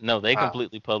 Yeah, mistaken? no, they Uh,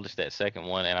 completely published that second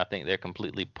one, and I think they're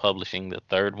completely publishing the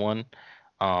third one.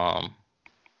 Um,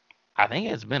 I think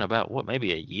it's been about what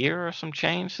maybe a year or some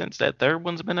change since that third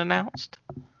one's been announced.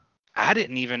 I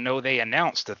didn't even know they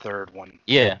announced the third one.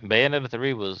 Yeah, Bayonetta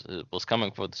 3 was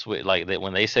coming for the Switch. Like that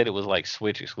when they said it was like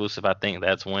Switch exclusive, I think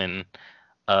that's when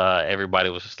everybody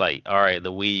was just like, all right,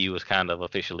 the Wii U is kind of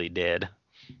officially dead.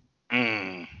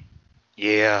 Mm,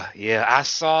 yeah. I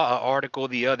saw an article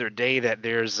the other day that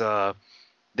there's 2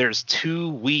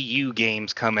 Wii U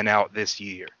games coming out this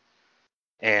year.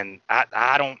 And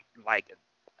I don't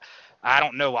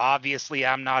know. Obviously,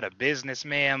 I'm not a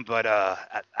businessman, but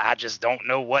I just don't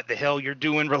know what the hell you're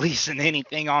doing releasing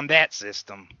anything on that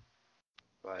system.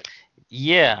 But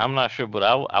Yeah, I'm not sure, but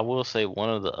I will say one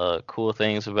of the cool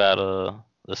things about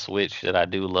the Switch that I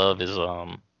do love is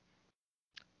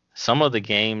some of the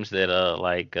games that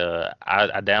I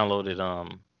downloaded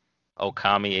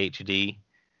Okami HD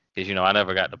because I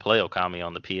never got to play Okami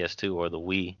on the PS2 or the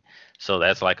Wii, so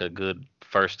that's like a good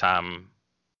first time.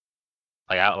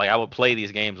 I would play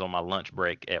these games on my lunch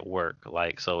break at work,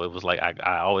 like so it was like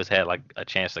I always had like a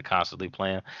chance to constantly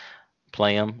play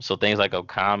them. So things like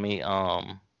Okami,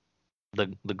 the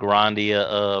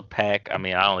Grandia pack. I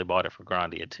mean, I only bought it for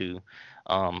Grandia 2.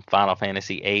 Final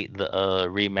Fantasy 8, the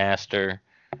remaster.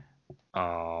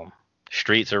 Um,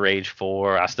 Streets of Rage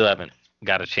 4. I still haven't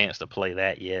got a chance to play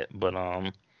that yet, but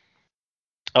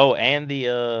oh, and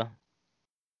the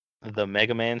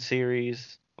Mega Man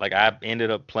series. Like I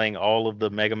ended up playing all of the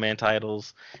Mega Man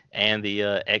titles and the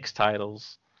X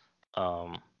titles,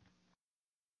 um,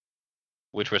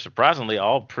 which were surprisingly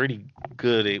all pretty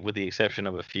good, with the exception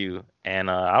of a few. And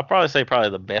I'll probably say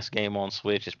the best game on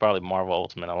Switch is probably Marvel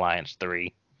Ultimate Alliance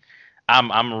 3.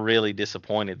 I'm really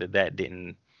disappointed that that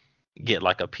didn't get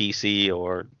like a PC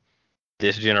or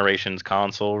this generation's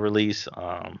console release.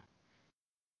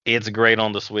 It's great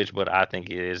on the Switch, but I think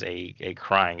it is a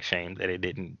crying shame that it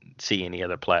didn't see any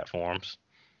other platforms.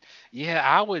 yeah,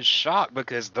 I was shocked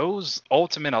because those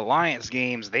Ultimate Alliance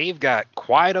games, they've got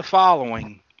quite a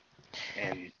following,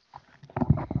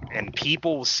 and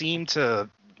people seem to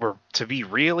be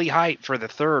really hyped for the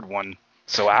third one.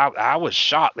 So I was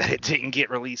shocked that it didn't get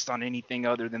released on anything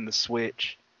other than the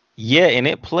Switch. Yeah, and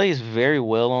it plays very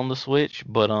well on the Switch,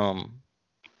 but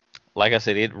like I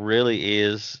said, it really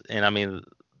is, and I mean,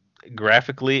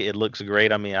 graphically, it looks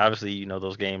great. I mean, obviously,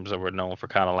 those games that were known for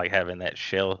kind of like having that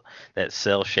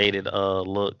cell shaded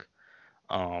look.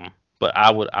 But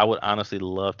I would honestly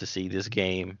love to see this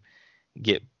game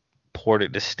get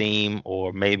ported to Steam,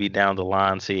 or maybe down the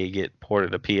line see it get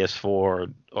ported to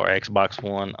PS4 or Xbox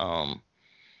One.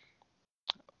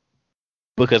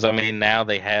 Because I mean, now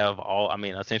they have all. I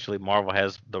mean, essentially, Marvel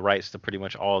has the rights to pretty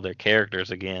much all their characters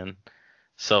again.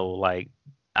 So like,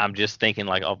 I'm just thinking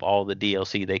like of all the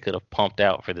DLC they could have pumped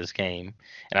out for this game,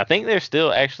 and I think they're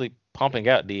still actually pumping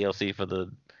out DLC for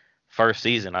the first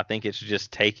season. I think it's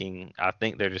just taking. I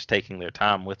think they're just taking their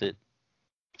time with it.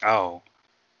 Oh,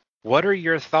 what are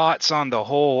your thoughts on the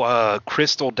whole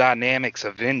Crystal Dynamics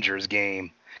Avengers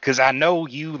game? Because I know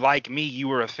you, like me, you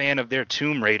were a fan of their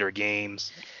Tomb Raider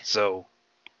games. So,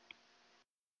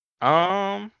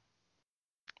 Um.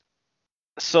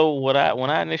 So what I when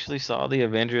I initially saw the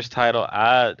Avengers title,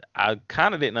 I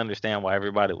kind of didn't understand why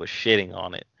everybody was shitting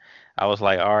on it. I was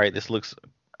like, all right, this looks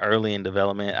early in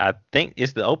development. I think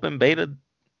is the open beta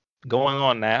going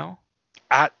on now.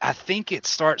 I think it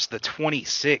starts the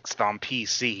 26th on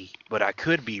PC, but I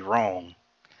could be wrong.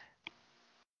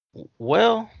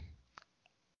 Well,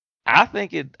 I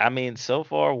think it. I mean, so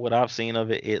far what I've seen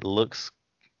of it, it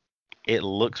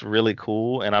looks really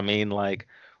cool. And I mean, like,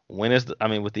 I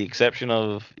mean, with the exception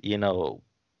of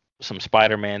some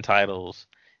Spider-Man titles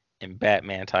and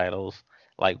Batman titles,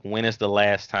 like when is the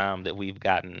last time that we've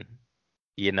gotten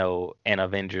an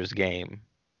Avengers game?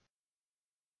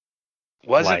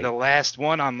 Wasn't the Like, last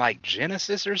one on like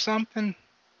Genesis or something?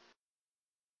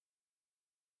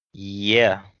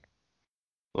 yeah,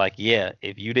 like yeah.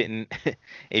 If you didn't,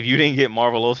 if you didn't get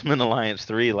Marvel Ultimate Alliance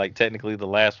 3, like technically the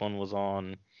last one was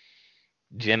on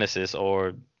Genesis,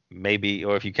 or maybe,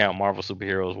 or if you count Marvel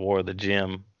Superheroes War of the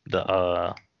Gem,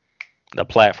 the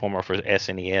platformer for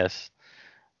SNES.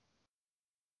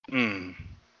 Hmm.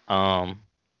 Um,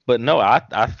 but no, I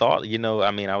thought,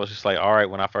 I mean, I was just like, all right,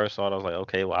 when I first saw it, I was like,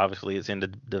 okay, well, obviously it's in the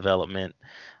development.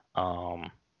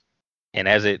 Um, and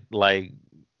as it like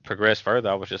progressed further,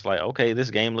 I was just like, okay,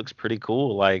 this game looks pretty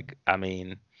cool. Like, I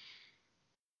mean,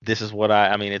 this is what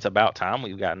I mean, it's about time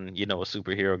we've gotten, a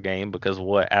superhero game, because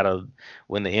what out of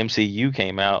when the MCU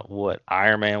came out, what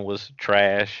Iron Man was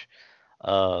trash,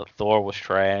 Thor was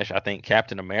trash. I think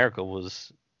Captain America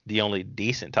was the only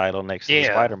decent title next to the Yeah,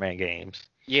 Spider-Man games.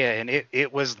 yeah, and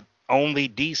it was only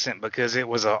decent because it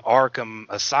was a Arkham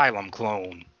Asylum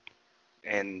clone,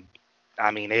 and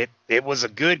I mean it was a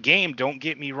good game. Don't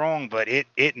get me wrong, but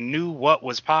it knew what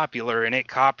was popular and it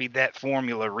copied that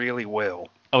formula really well.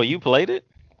 Oh, you played it?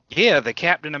 Yeah, the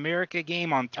Captain America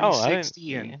game on Oh, I didn't. 360,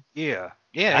 Yeah, and yeah,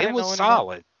 I it didn't was know anybody.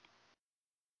 solid.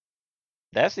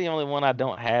 That's the only one I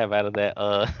don't have out of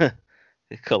that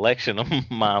collection of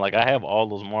mine. Like I have all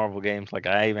those Marvel games. Like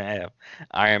I even have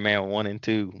Iron Man 1 and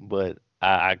 2, but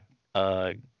uh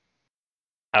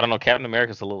I don't know. Captain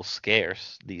America's a little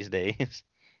scarce these days.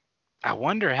 I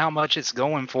wonder how much it's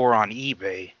going for on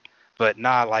eBay. But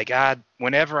nah, like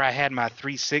whenever I had my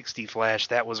 360 flash,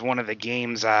 that was one of the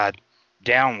games I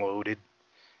downloaded,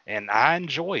 and I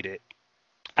enjoyed it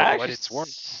for I what actually it's worth.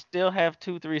 still have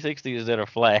two 360s that are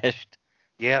flashed.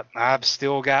 Yep, I've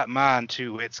still got mine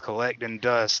too. It's collecting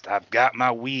dust. I've got my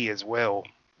Wii as well.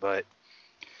 But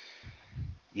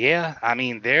yeah, I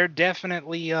mean, there are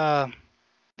definitely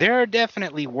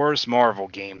worse Marvel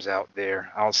games out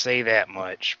there. I'll say that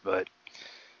much. But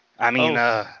I mean,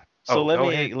 Oh, so oh, let go me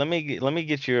ahead. let me let me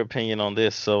get your opinion on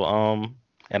this. So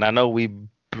and I know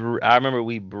I remember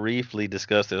we briefly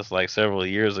discussed this like several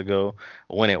years ago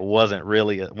when it wasn't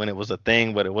really when it was a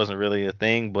thing, but it wasn't really a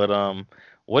thing. But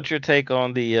what's your take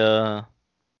on the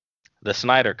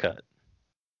Snyder cut?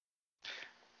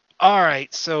 All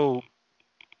right, so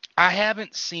I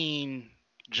haven't seen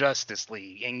Justice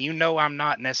League, and you know I'm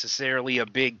not necessarily a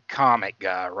big comic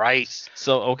guy, right?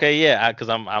 So okay, yeah, because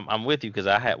I'm with you, because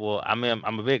I had well, I'm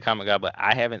a big comic guy, but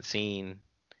I haven't seen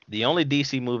the only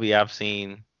DC movie I've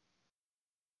seen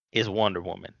is Wonder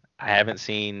Woman. I haven't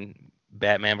seen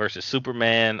Batman versus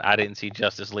Superman. I didn't see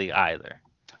Justice League either.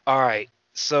 All right,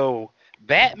 so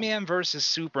Batman versus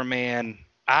Superman,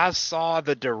 I saw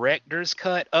the director's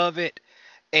cut of it,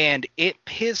 and it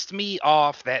pissed me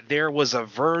off that there was a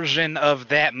version of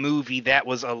that movie that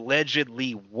was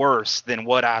allegedly worse than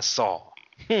what I saw.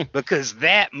 Because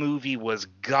that movie was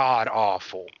god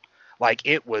awful. Like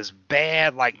it was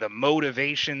bad. Like the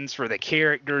motivations for the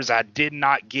characters, I did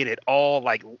not get it all.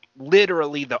 Like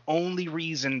literally, the only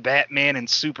reason Batman and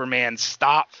Superman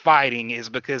stop fighting is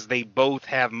because they both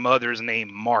have mothers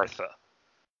named Martha.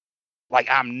 Like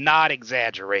I'm not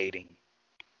exaggerating.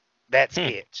 That's Hmm.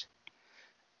 it.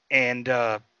 And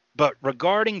but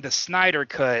regarding the Snyder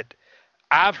cut,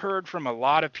 I've heard from a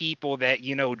lot of people that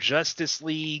Justice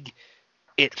League,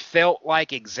 it felt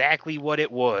like exactly what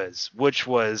it was, which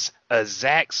was a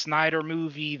Zack Snyder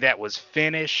movie that was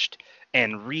finished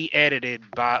and re-edited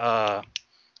by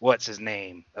what's his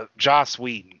name, Joss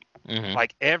Whedon. Hmm.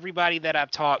 Like everybody that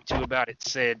I've talked to about it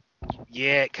said,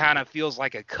 yeah, it kind of feels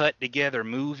like a cut together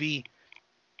movie.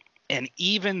 And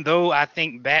even though I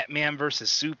think Batman versus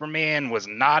Superman was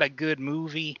not a good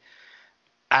movie,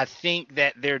 I think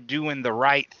that they're doing the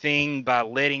right thing by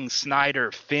letting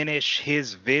Snyder finish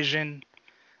his vision,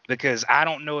 because I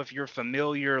don't know if you're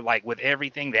familiar like with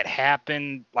everything that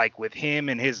happened like with him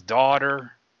and his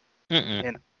daughter. Mm-mm.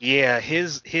 And yeah,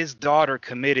 his daughter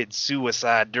committed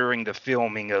suicide during the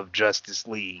filming of Justice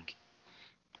League.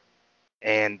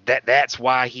 And that's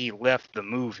why he left the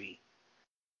movie.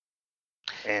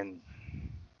 And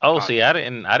Oh, uh, see, I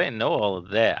didn't know all of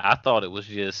that. I thought it was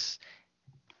just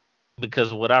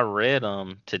because what I read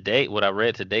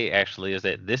today actually is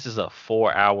that this is a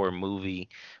 4-hour movie,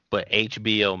 but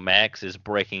HBO Max is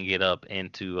breaking it up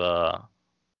into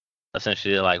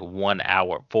essentially like 1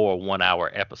 hour, 4 1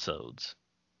 hour episodes.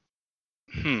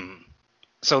 hmm.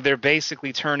 So they're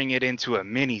basically turning it into a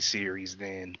mini series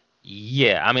then.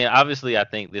 Yeah, I mean, obviously, I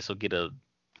think this will get a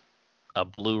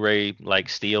Blu-ray like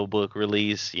steelbook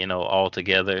release, all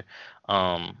together.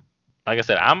 Um, like I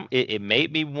said, it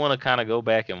made me want to kind of go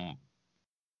back and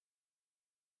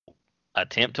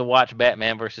attempt to watch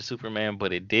Batman versus Superman,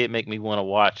 but it did make me want to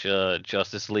watch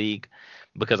Justice League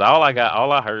because all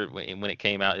I heard when it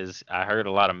came out is I heard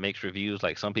a lot of mixed reviews.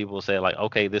 Like some people said like,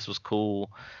 okay, this was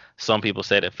cool. Some people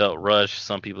said it felt rushed.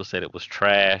 Some people said it was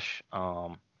trash.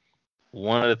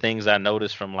 One of the things I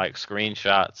noticed from like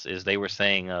screenshots is they were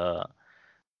saying or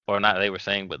not they were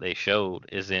saying, but they showed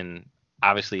is in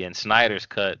obviously in Snyder's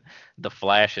cut, the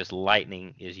Flash's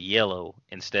lightning is yellow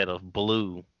instead of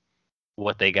blue,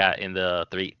 what they got in the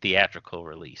theatrical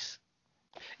release.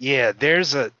 Yeah,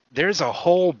 there's a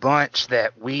whole bunch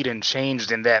that Whedon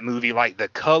changed in that movie. Like the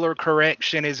color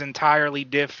correction is entirely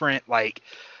different. Like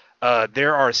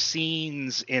there are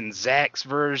scenes in Zack's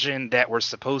version that were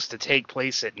supposed to take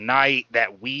place at night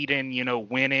that Whedon,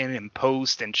 went in and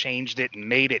post and changed it and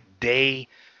made it day,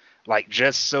 like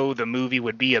just so the movie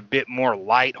would be a bit more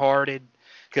lighthearted.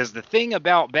 Because the thing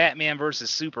about Batman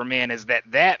versus Superman is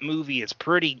that movie is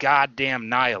pretty goddamn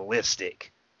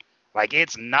nihilistic. Like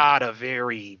it's not a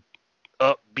very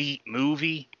upbeat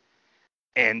movie.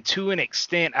 And to an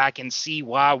extent, I can see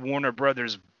why Warner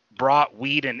Brothers brought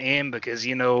Whedon in because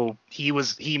he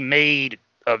made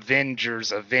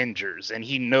Avengers, and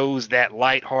he knows that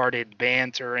lighthearted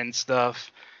banter and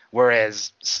stuff.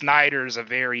 Whereas Snyder's a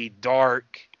very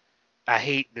dark, I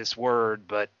hate this word,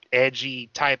 but edgy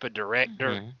type of director,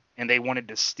 Mm-hmm. and they wanted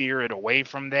to steer it away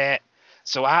from that.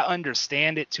 So I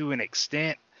understand it to an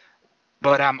extent,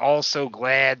 but I'm also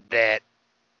glad that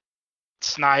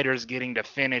Snyder's getting to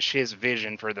finish his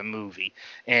vision for the movie.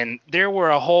 And there were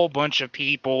a whole bunch of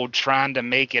people trying to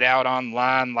make it out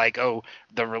online like, oh,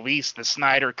 the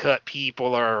Snyder cut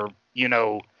people are,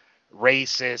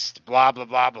 racist, blah blah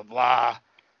blah blah blah.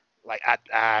 Like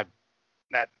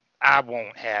that I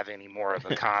won't have any more of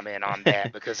a comment on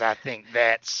that because I think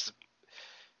that's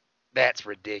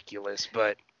ridiculous.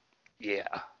 But yeah.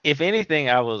 If anything,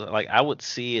 I would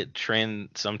see it trend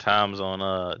sometimes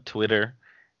on Twitter,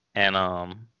 and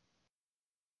I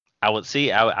would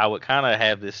kind of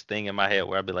have this thing in my head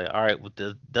where I'd be like, all right, well,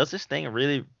 does this thing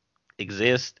really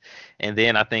exist? And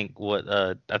then I think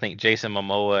Jason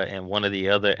Momoa and one of the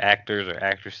other actors or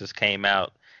actresses came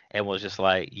out and was just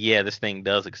like, yeah, this thing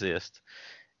does exist.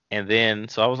 And then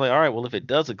so I was like, all right, well, if it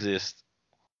does exist,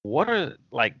 what are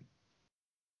like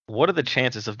what are the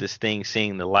chances of this thing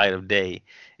seeing the light of day?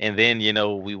 And then,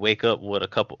 we wake up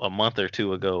a month or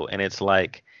two ago and it's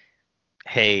like,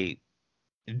 hey,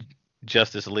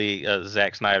 Justice League,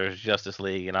 Zack Snyder's Justice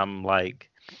League, and I'm like,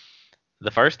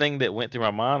 the first thing that went through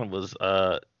my mind was,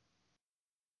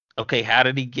 okay, how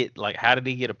did he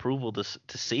get approval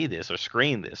to see this or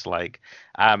screen this? Like,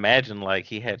 I imagine like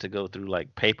he had to go through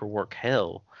like paperwork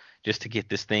hell just to get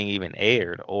this thing even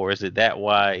aired, or is it that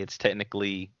why it's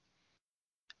technically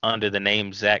under the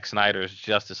name Zack Snyder's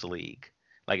Justice League?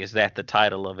 Like, is that the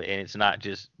title of it, and it's not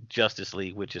just Justice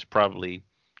League, which is probably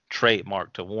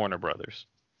trademarked to Warner Brothers?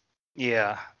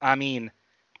 Yeah. I mean,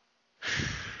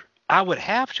 I would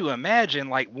have to imagine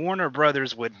like Warner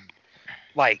Brothers would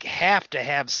like have to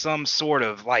have some sort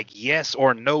of like yes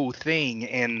or no thing,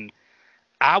 and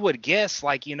I would guess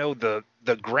like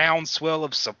the groundswell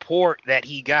of support that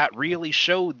he got really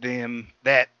showed them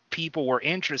that people were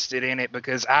interested in it,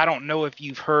 because I don't know if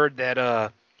you've heard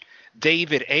that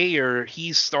David Ayer,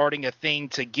 he's starting a thing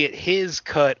to get his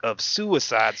cut of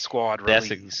Suicide Squad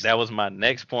released. That was my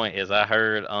next point. Is I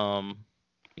heard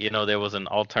there was an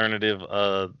alternative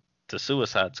to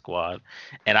Suicide Squad,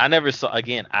 and I never saw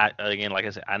again like I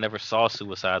said, I never saw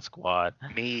Suicide Squad.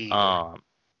 Me either.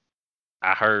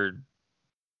 I heard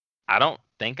I don't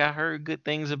think I heard good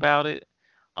things about it.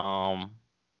 Um,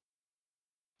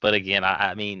 but again,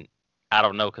 I mean, I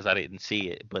don't know because I didn't see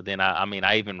it. But then I mean,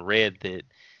 I even read that,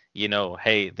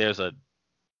 hey, there's a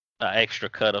extra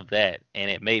cut of that, and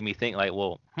it made me think like,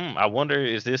 well, I wonder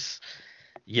is this,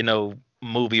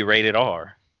 movie rated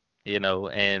R,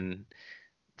 and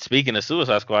speaking of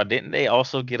Suicide Squad, didn't they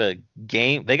also get a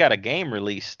game? They got a game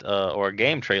released, or a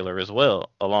game trailer as well,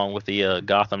 along with the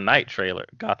Gotham Knights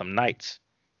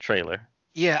trailer.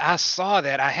 Yeah, I saw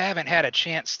that. I haven't had a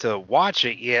chance to watch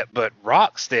it yet, but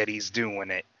Rocksteady's doing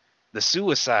it. The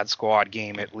Suicide Squad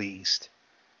game at least.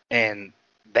 And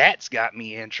that's got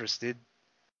me interested.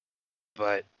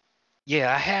 But yeah,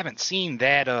 I haven't seen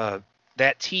that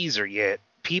teaser yet.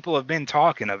 People have been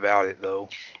talking about it though.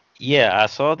 Yeah, I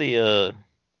saw the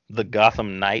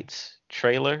Gotham Knights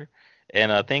trailer,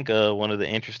 and I think one of the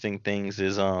interesting things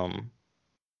is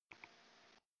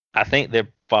I think they're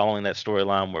following that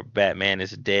storyline where Batman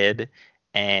is dead,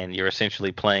 and you're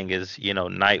essentially playing as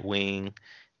Nightwing,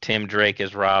 Tim Drake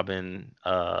as Robin,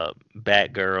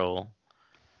 Batgirl,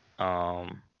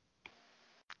 um,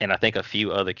 and I think a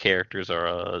few other characters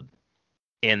are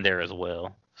in there as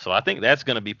well. So I think that's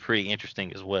going to be pretty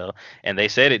interesting as well. And they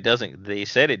said it doesn't. They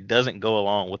said it doesn't go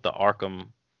along with the Arkham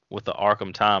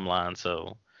timeline.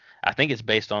 So I think it's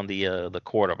based on the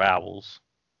Court of Owls.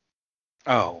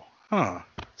 Oh, huh.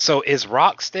 So is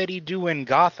Rocksteady doing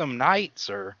Gotham Knights,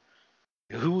 or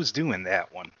who's doing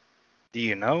that one? Do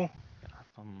you know?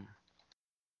 Gotham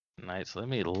Knights. Let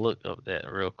me look up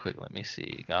that real quick. Let me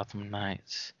see. Gotham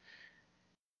Knights.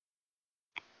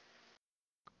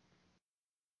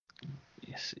 Let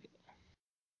me see.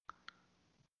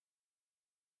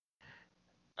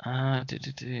 Uh, do,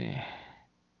 do, do.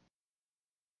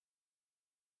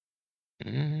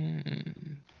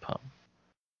 Pub.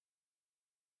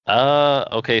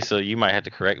 Okay, so you might have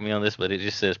to correct me on this, but it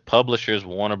just says publishers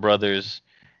Warner Brothers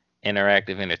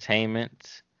Interactive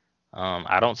Entertainment.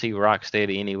 I don't see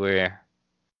Rocksteady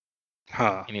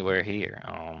Huh. anywhere here.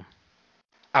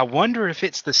 I wonder if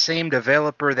it's the same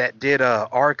developer that did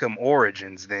Arkham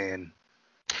Origins then.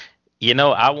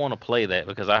 I want to play that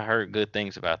because I heard good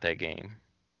things about that game.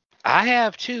 I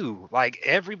have too. Like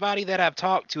everybody that I've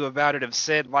talked to about it have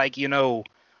said like,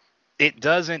 it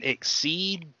doesn't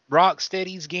exceed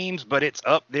Rocksteady's games, but it's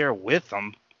up there with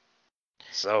them.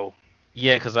 So,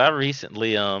 Yeah, because I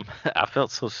recently I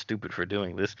felt so stupid for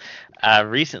doing this. I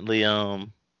recently I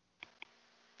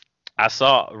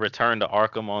saw Return to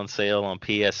Arkham on sale on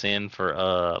PSN for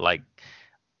like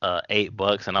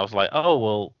 $8, and I was like, oh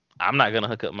well, I'm not gonna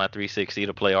hook up my 360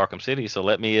 to play Arkham City, so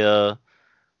let me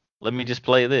just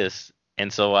play this.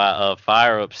 And so I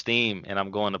fire up Steam and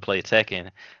I'm going to play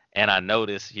Tekken, and I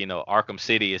notice Arkham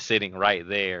City is sitting right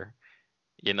there,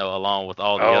 along with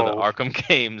all the other oh, Arkham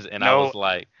games, and I no, was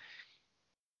like,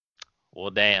 well,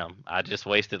 damn, I just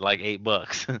wasted like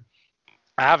 $8.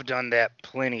 I've done that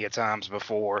plenty of times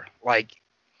before. Like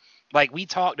we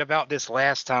talked about this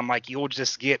last time, like you'll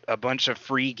just get a bunch of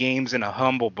free games in a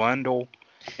humble bundle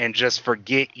and just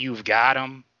forget you've got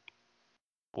them.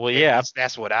 Well, At yeah, least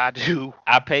that's what I do.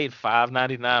 I paid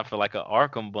 $5.99 for like an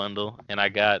Arkham bundle, and I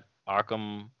got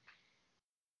Arkham,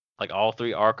 like all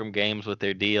three Arkham games with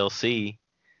their DLC,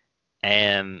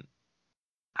 and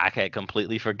I had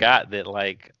completely forgot that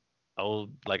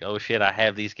oh shit, I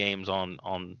have these games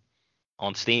on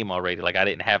Steam already. Like I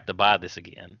didn't have to buy this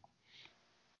again.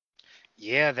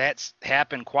 Yeah, that's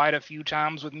happened quite a few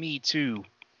times with me too.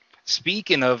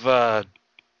 Speaking of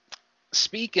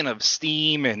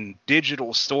Steam and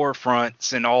digital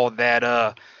storefronts and all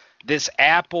that, this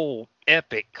Apple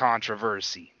Epic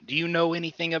controversy. Do you know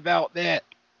anything about that?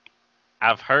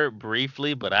 I've heard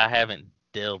briefly, but I haven't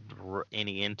delved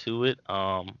any into it.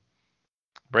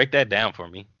 Break that down for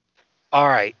me. All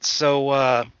right,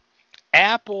 so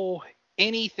Apple,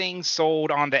 anything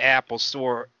sold on the Apple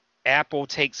Store, Apple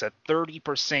takes a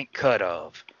 30% cut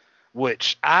of,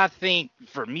 which I think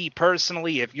for me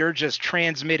personally, if you're just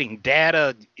transmitting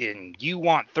data and you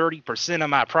want 30% of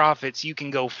my profits, you can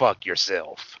go fuck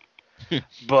yourself.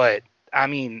 But I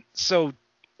mean, so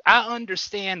I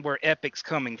understand where Epic's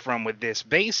coming from with this.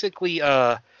 Basically,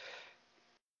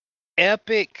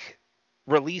 Epic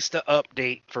released an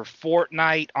update for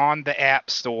Fortnite on the App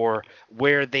Store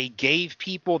where they gave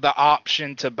people the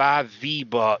option to buy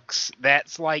V-Bucks.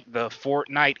 That's like the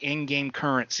Fortnite in-game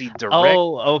currency direct.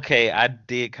 Oh, okay. I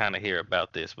did kind of hear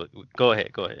about this, but go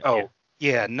ahead. Go ahead. Oh,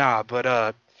 yeah, nah,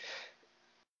 but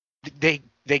they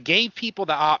gave people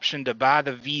the option to buy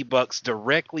the V-Bucks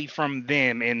directly from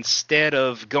them instead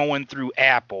of going through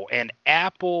Apple. And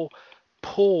Apple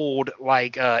pulled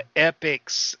like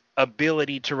Epic's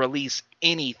ability to release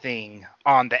anything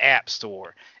on the App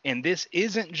Store. And this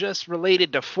isn't just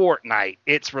related to Fortnite.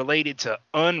 It's related to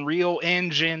Unreal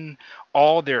Engine,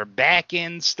 all their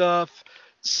back-end stuff.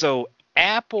 So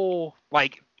Apple,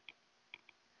 like,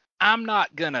 I'm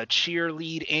not going to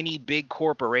cheerlead any big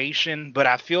corporation, but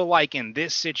I feel like in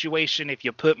this situation, if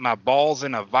you put my balls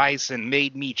in a vice and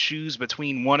made me choose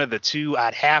between one of the two,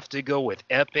 I'd have to go with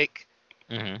Epic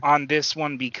on this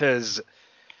one because,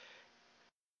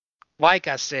 like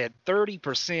I said,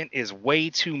 30% is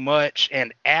way too much,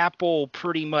 and Apple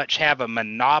pretty much have a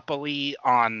monopoly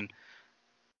on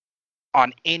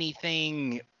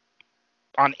anything,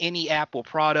 on any Apple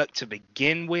product to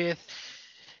begin with.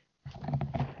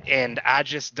 And I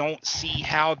just don't see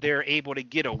how they're able to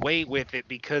get away with it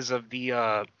because of the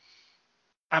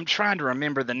I'm trying to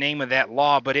remember the name of that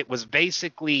law, but it was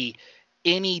basically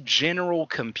any general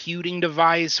computing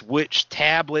device, which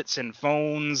tablets and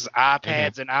phones,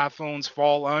 iPads and iPhones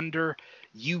fall under,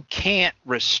 you can't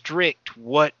restrict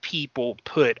what people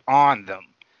put on them.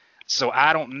 So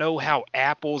I don't know how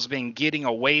Apple's been getting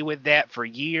away with that for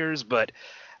years, but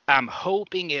I'm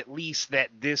hoping at least that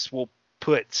this will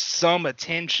put some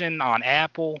attention on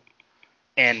Apple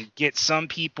and get some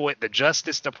people at the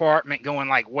Justice Department going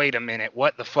like, wait a minute,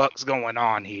 what the fuck's going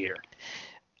on here?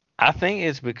 I think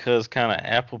it's because kind of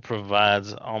Apple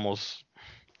provides almost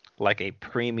like a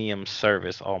premium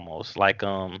service almost.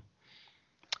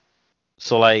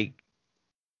 So like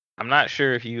I'm not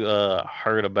sure if you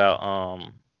heard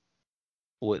about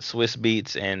what Swiss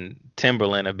Beats and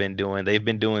Timberland have been doing. They've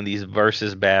been doing these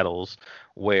versus battles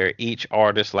where each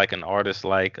artist, like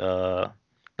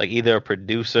either a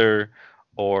producer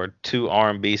or two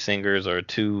R&B singers or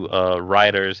two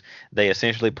writers, they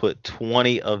essentially put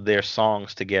 20 of their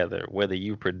songs together, whether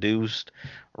you produced,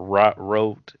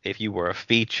 wrote, if you were a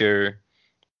feature,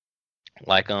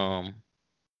 like um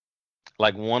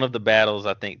like one of the battles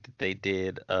I think that they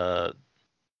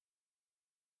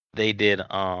did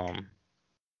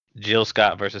Jill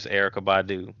Scott versus Erica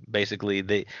Badu.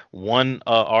 Basically, one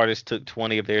artist took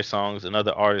 20 of their songs,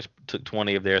 another artist took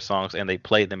 20 of their songs, and they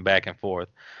played them back and forth.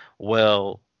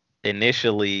 Well,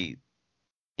 initially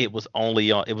it was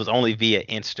only via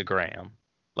Instagram.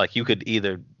 Like you could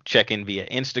either check in via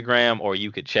Instagram or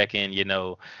you could check in,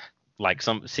 like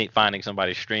finding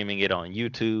somebody streaming it on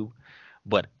YouTube.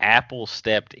 But Apple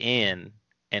stepped in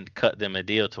and cut them a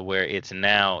deal to where it's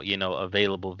now,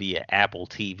 available via Apple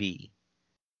TV.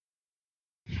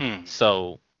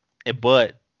 So,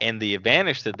 and the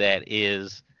advantage to that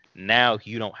is now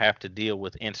you don't have to deal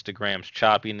with Instagram's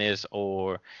choppiness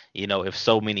or, if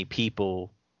so many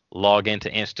people log into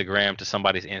Instagram to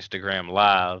somebody's Instagram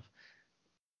live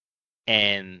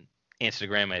and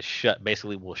Instagram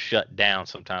basically will shut down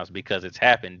sometimes because it's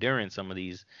happened during some of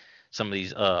these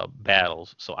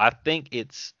battles. So I think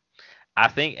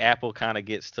Apple kind of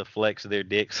gets to flex their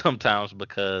dick sometimes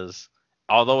because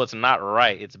although it's not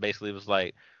right, it's basically was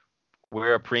like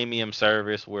we're a premium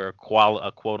service, we're a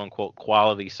quote unquote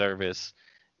quality service.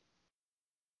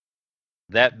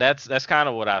 That's kind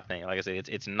of what I think. Like I said,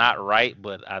 it's not right,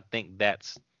 but I think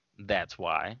that's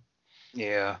why.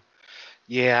 Yeah.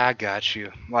 Yeah, I got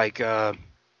you. Like,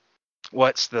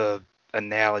 what's the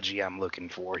analogy I'm looking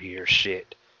for here?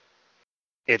 Shit.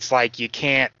 It's like you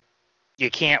can't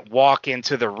walk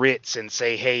into the Ritz and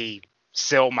say, "Hey,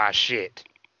 sell my shit."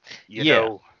 You Yeah.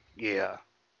 know? Yeah.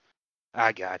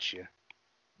 I got you.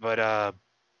 But I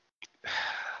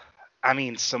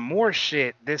mean, some more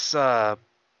shit. This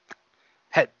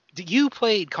you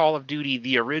played Call of Duty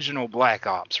the original Black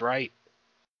Ops, right?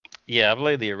 Yeah, I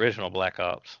played the original Black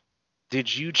Ops.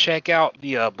 Did you check out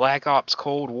the Black Ops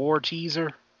Cold War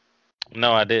teaser?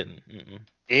 No, I didn't. Mm-mm.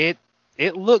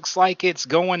 It looks like it's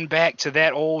going back to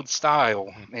that old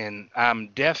style, and I'm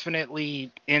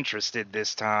definitely interested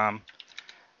this time.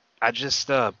 I just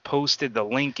posted the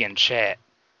link in chat.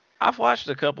 I've watched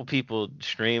a couple people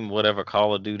stream whatever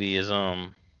Call of Duty is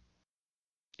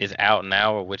out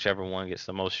now or whichever one gets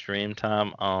the most stream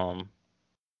time.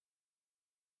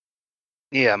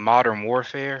 Yeah, Modern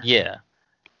Warfare. Yeah.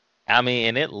 I mean,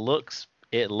 and it looks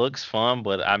fun,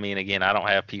 but I mean, again, I don't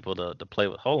have people to play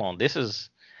with. Hold on,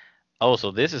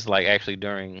 so this is like actually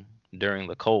during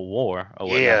the Cold War or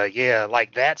whatnot. Yeah,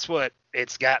 like that's what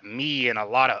it's got me and a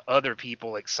lot of other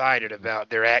people excited about.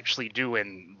 They're actually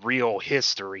doing real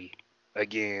history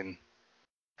again.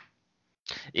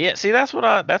 Yeah, see, that's what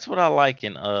I like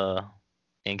in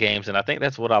games, and I think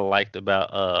that's what I liked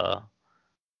about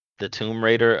the Tomb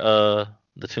Raider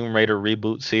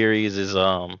reboot series is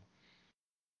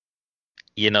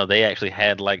they actually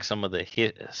had like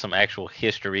some actual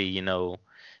history,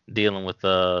 dealing with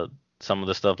some of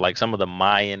the stuff like some of the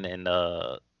Mayan and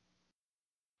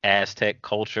Aztec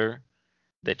culture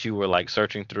that you were like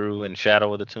searching through in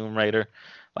Shadow of the Tomb Raider.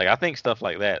 Like I think stuff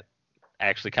like that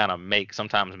actually kind of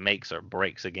sometimes makes or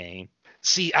breaks a game.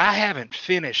 See, I haven't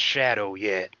finished Shadow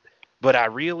yet, but I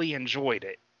really enjoyed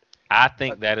it. I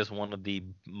think that is one of the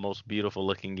most beautiful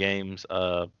looking games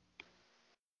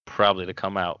probably to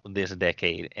come out this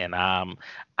decade, and I'm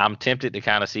tempted to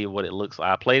kind of see what it looks like.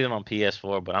 I played it on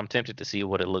PS4, but I'm tempted to see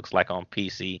what it looks like on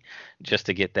PC just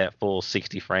to get that full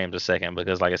 60 frames a second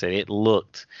because like I said,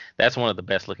 that's one of the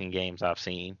best looking games I've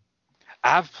seen.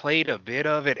 I've played a bit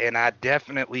of it, and I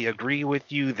definitely agree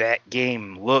with you. That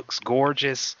game looks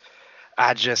gorgeous.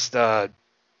 I just, I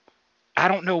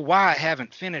don't know why I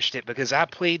haven't finished it because I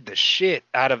played the shit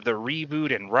out of the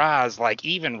reboot and Rise, like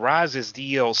even Rise's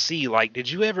DLC. Like, did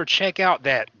you ever check out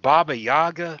that Baba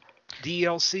Yaga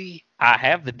DLC? I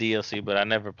have the DLC, but I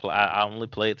never play. I only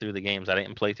played through the games. I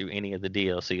didn't play through any of the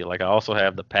DLC. Like I also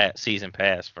have the season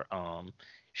pass for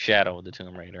Shadow of the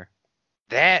Tomb Raider.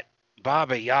 That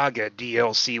Baba Yaga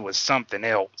DLC was something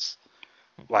else.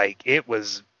 Like it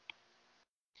was.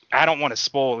 I don't want to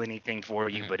spoil anything for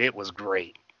you, but it was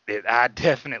great. I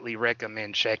definitely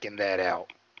recommend checking that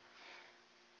out.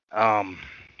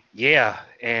 Yeah,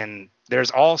 and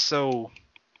there's also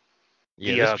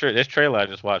Yeah, the this trailer I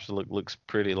just watched looks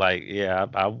pretty. Like, yeah,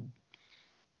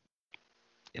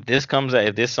 if this comes out,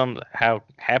 if this somehow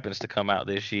happens to come out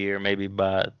this year, maybe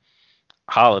by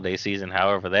holiday season,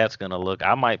 however that's gonna look,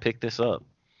 I might pick this up.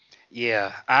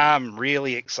 yeah, I'm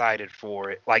really excited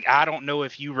for it. Like I don't know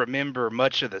if you remember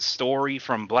much of the story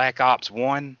from Black Ops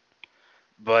 1,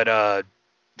 but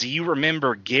do you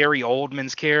remember Gary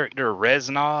Oldman's character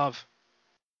Reznov?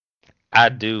 I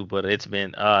do, but it's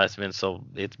been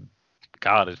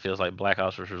God, it feels like Black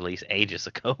Ops was released ages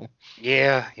ago.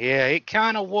 Yeah, it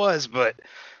kind of was, but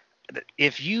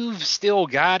if you've still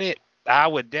got it, I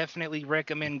would definitely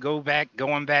recommend going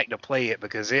back to play it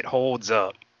because it holds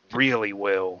up really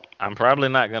well. I'm probably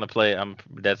not gonna play.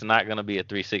 That's not gonna be a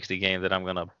 360 game that I'm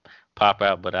gonna pop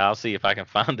out, but I'll see if I can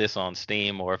find this on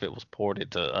Steam or if it was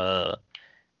ported to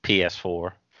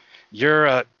PS4.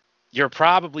 You're you're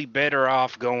probably better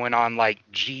off going on like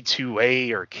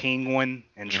G2A or Kingwin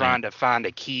and trying to find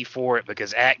a key for it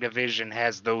because Activision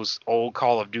has those old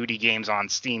Call of Duty games on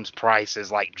Steam's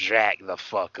prices like jack the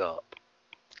fuck up.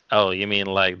 Oh, you mean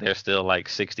like they're still like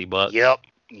 $60? Yep.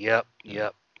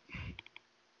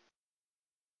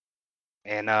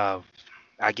 And I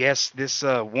guess this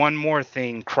one more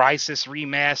thing, Crysis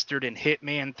Remastered and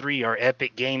Hitman 3 are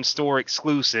Epic Game Store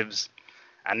exclusives.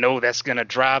 I know that's going to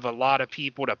drive a lot of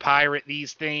people to pirate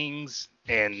these things.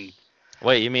 And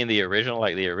Wait, you mean the original,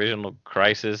 like the original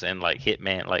Crisis and like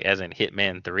Hitman, like as in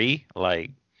Hitman 3,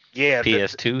 like yeah,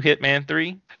 PS2 Hitman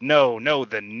 3? no,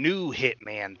 the new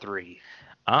Hitman 3.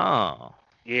 Oh,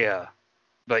 Yeah.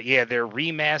 But yeah, they're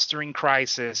remastering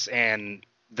Crysis and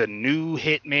the new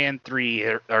Hitman 3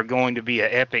 are going to be an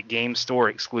Epic Game Store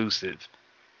exclusive.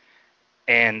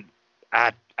 And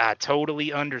I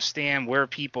totally understand where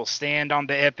people stand on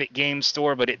the Epic Game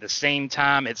Store, but at the same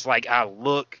time, it's like I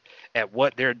look at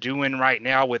what they're doing right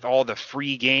now with all the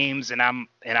free games, and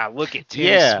I look at Tim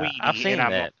yeah, Sweeney, I've seen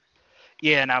and that.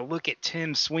 and I look at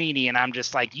Tim Sweeney, and I'm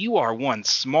just like, you are one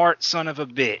smart son of a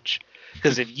bitch.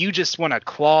 Because if you just want to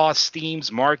claw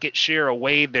Steam's market share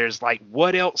away, there's like,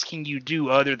 what else can you do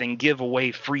other than give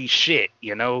away free shit,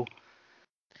 you know?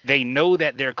 They know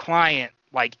that their client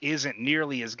like isn't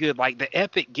nearly as good. Like the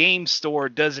Epic Game Store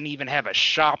doesn't even have a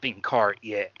shopping cart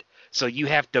yet. So you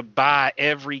have to buy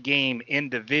every game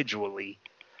individually.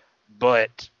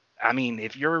 But I mean,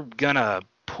 if you're gonna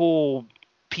pull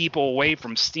people away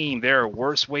from Steam, there are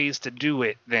worse ways to do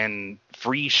it than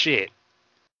free shit.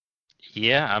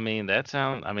 Yeah, I mean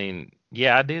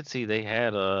yeah, I did see they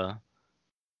had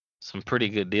some pretty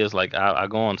good deals. Like I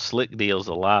go on Slick Deals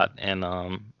a lot, and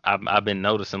I've been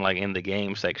noticing like in the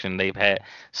game section they've had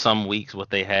some weeks what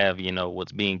they have,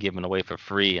 what's being given away for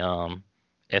free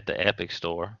at the Epic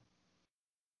Store.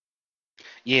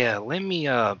 Yeah, let me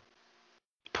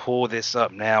pull this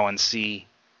up now and see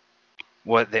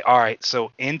what they. All right,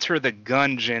 so Enter the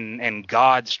Gungeon and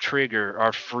God's Trigger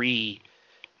are free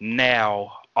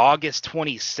now. August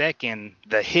 22nd,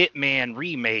 the Hitman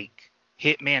remake,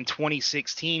 Hitman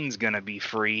 2016 is gonna be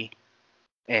free,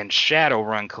 and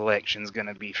Shadowrun Collection is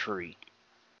gonna be free.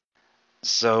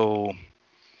 So,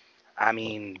 I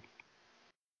mean,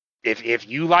 if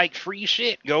you like free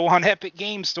shit, go on Epic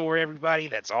Game Store, everybody.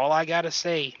 That's all I gotta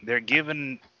say. They're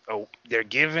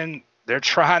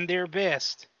trying their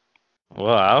best.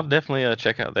 Well, I'll definitely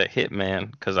check out that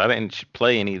Hitman because I didn't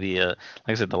play any of the like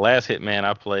I said, the last Hitman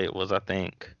I played was I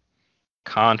think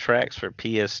Contracts for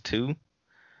PS2.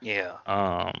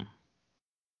 Yeah.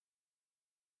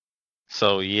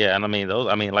 So yeah, and I mean those.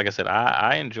 I mean, like I said,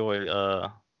 I enjoy. I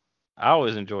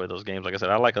always enjoy those games. Like I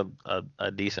said, I like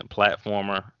a decent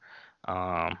platformer,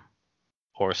 um,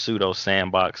 or pseudo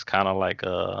sandbox, kind of like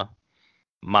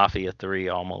Mafia 3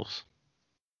 almost.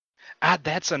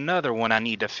 That's another one I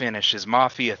need to finish is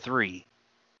Mafia 3.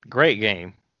 Great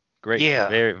game, great, Yeah.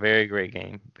 very very great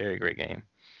game, very great game.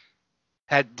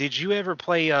 Did you ever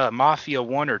play Mafia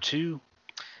 1 or 2?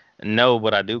 No,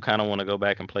 but I do kind of want to go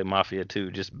back and play Mafia 2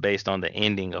 just based on the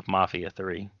ending of Mafia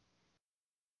 3.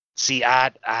 See,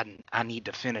 I need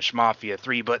to finish Mafia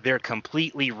 3, but they're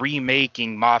completely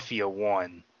remaking Mafia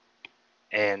 1.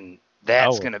 And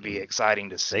that's going to be exciting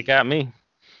to see. They got me.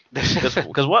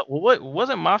 Because what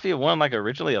wasn't Mafia 1 like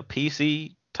originally a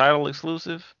PC title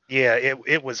exclusive? Yeah,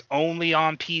 it was only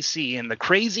on PC. And the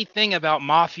crazy thing about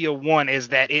Mafia 1 is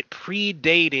that it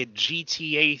predated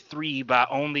GTA 3 by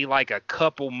only like a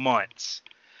couple months.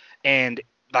 And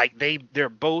like they're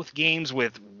both games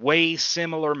with way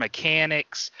similar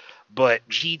mechanics, but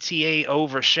GTA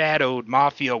overshadowed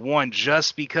Mafia 1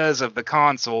 just because of the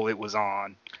console it was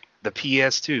on, the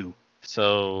PS2.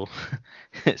 So,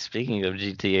 speaking of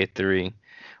GTA 3,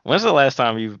 when's the last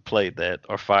time you played that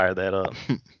or fired that up?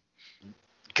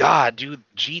 God, dude,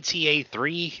 GTA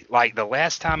 3, like the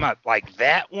last time I like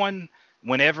that one,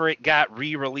 whenever it got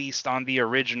re-released on the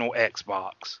original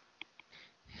Xbox.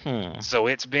 Hmm. So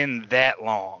it's been that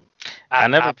long. I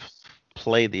never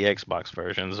played the Xbox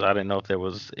versions. I didn't know if there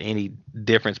was any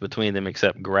difference between them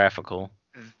except graphical.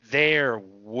 They're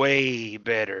way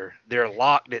better. They're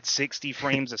locked at 60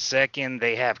 frames a second.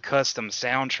 They have custom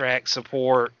soundtrack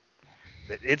support.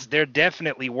 They're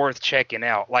definitely worth checking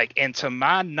out. Like, and to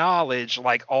my knowledge,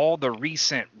 like all the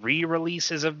recent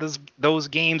re-releases of those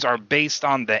games are based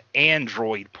on the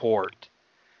Android port,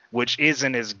 which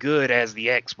isn't as good as the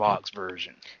Xbox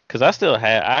version. Because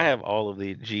I have all of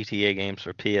the GTA games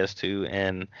for PS2,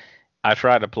 and I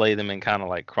tried to play them in kind of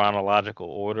like chronological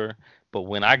order. But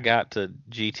when I got to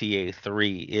GTA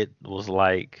 3,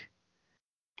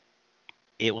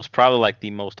 it was probably like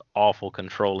the most awful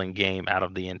controlling game out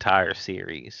of the entire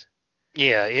series.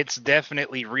 Yeah, it's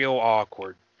definitely real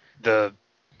awkward.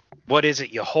 What is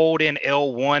it? You hold in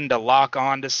L1 to lock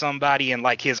on to somebody, and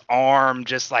like his arm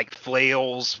just like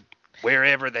flails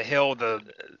wherever the hell The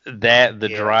yeah.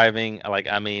 driving, like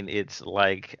I mean, it's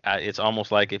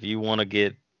almost like if you want to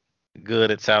get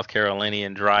good at South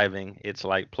Carolinian driving, it's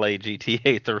like play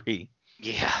GTA 3.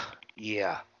 Yeah,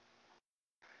 yeah.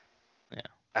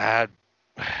 Yeah.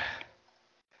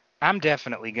 I'm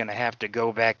definitely gonna have to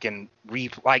go back and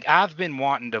like I've been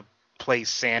wanting to play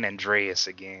San Andreas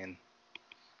again,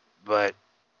 but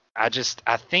I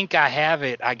think I have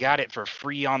it. I got it for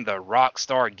free on the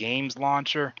Rockstar Games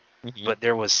launcher, Mhm. but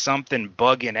there was something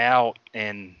bugging out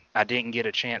and I didn't get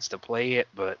a chance to play it,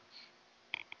 but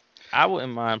I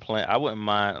wouldn't mind playing. I wouldn't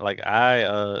mind like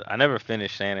I never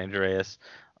finished San Andreas,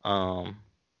 um,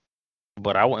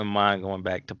 but I wouldn't mind going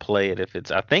back to play it if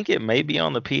it's. I think it may be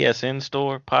on the PSN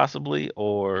store possibly,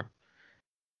 or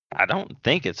I don't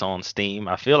think it's on Steam.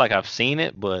 I feel like I've seen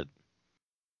it, but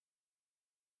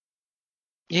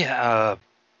yeah,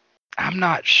 I'm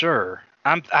not sure.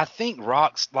 I think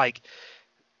Rocks like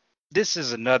this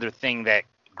is another thing that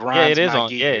yeah, it grinds is my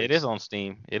on. Yeah, it is gears. on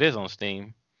Steam. It is on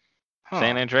Steam.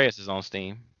 San Huh. Andreas is on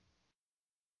Steam.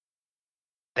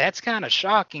 That's kind of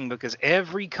shocking because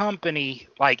every company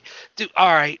like dude,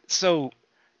 all right, so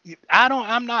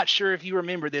I'm not sure if you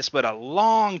remember this, but a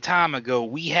long time ago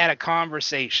we had a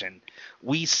conversation.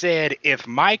 We said if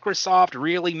Microsoft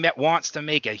really wants to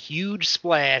make a huge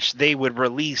splash, they would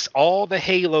release all the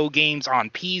Halo games on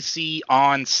PC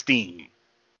on Steam.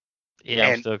 Yeah,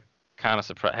 I'm And still kind of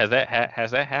surprised. Has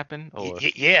that happened or?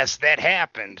 yes, that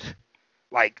happened.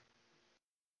 Like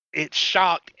it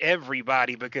shocked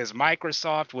everybody because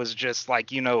Microsoft was just like,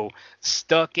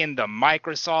 stuck in the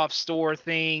Microsoft Store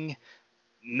thing.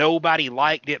 Nobody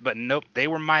liked it, but nope, they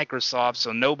were Microsoft,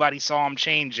 so nobody saw them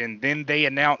changing. Then they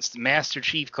announced Master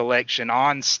Chief Collection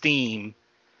on Steam.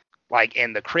 Like,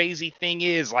 and the crazy thing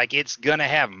is, like, it's gonna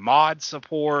have mod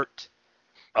support,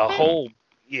 a Hmm. whole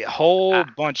I,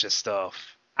 bunch of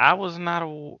stuff. I was not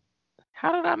a.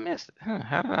 How did I miss it? Huh,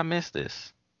 how did I miss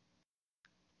this?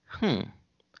 Hmm.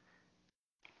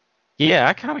 Yeah,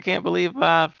 I kind of can't believe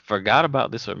I forgot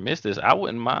about this or missed this. I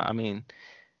wouldn't mind. I mean,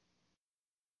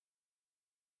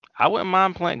 I wouldn't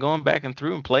mind playing, going back and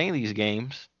through and playing these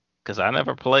games because I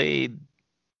never played.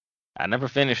 I never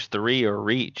finished 3 or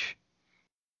Reach.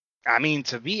 I mean,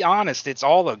 to be honest, it's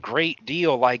all a great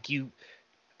deal. Like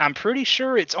I'm pretty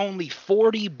sure it's only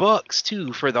 $40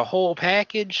 too for the whole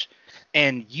package,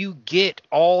 and you get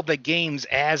all the games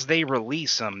as they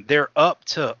release them. They're up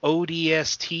to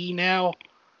ODST now.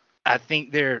 I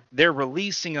think they're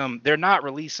releasing them. They're not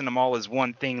releasing them all as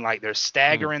one thing. Like they're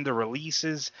Hmm. staggering the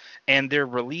releases, and they're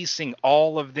releasing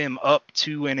all of them up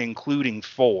to and including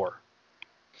 4.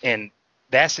 And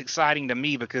that's exciting to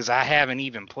me because I haven't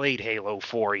even played Halo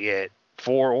 4 yet,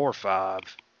 4 or 5.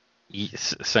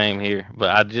 Yes, same here. But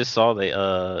I just saw they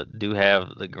do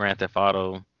have the Grand Theft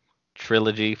Auto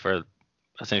trilogy for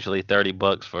essentially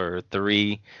 $30 for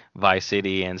 3, Vice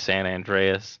City and San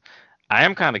Andreas. I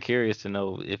am kind of curious to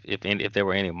know if there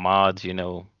were any mods,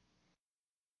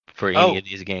 for any Oh, of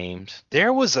these games.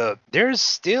 there's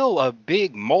still a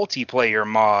big multiplayer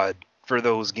mod for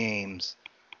those games.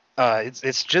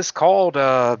 It's just called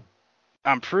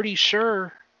I'm pretty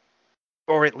sure,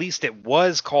 or at least it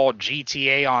was called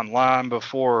GTA Online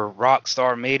before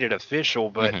Rockstar made it official,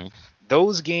 but Hmm.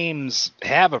 those games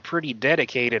have a pretty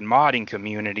dedicated modding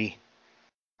community.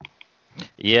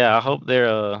 Yeah, I hope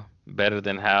they're better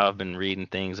than how I've been reading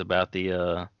things about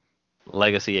the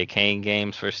Legacy of Kain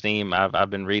games for Steam. I've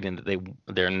been reading that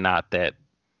they're not that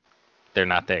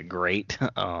great.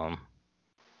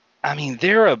 I mean,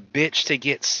 they're a bitch to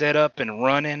get set up and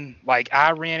running. Like,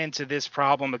 I ran into this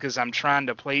problem because I'm trying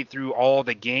to play through all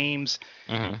the games,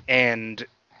 Hmm. and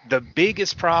the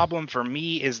biggest problem for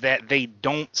me is that they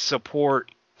don't support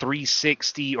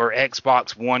 360 or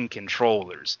Xbox One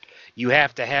controllers. You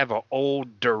have to have an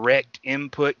old direct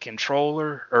input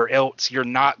controller, or else you're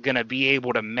not going to be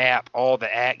able to map all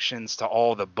the actions to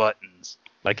all the buttons.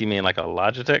 Like you mean like a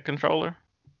Logitech controller?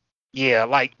 Yeah,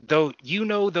 like though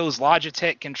those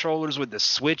Logitech controllers with the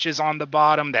switches on the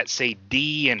bottom that say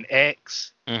D and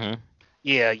X. Hmm.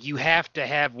 Yeah, you have to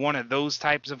have one of those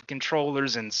types of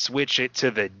controllers and switch it to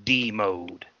the D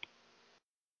mode.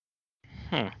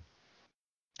 Hmm.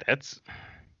 That's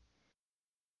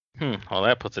Well,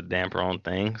 that puts a damper on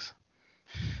things.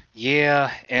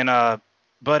 Yeah, and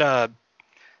but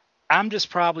I'm just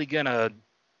probably gonna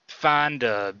find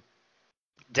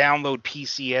download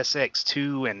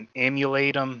PCSX2 and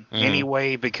emulate them Hmm.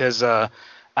 anyway, because I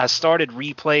started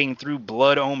replaying through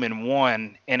Blood Omen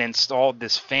 1 and installed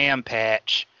this FAM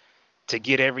patch to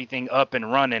get everything up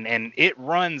and running, and it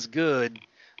runs good.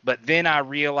 But then I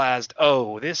realized,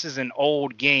 oh, this is an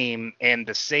old game and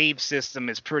the save system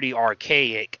is pretty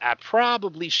archaic. I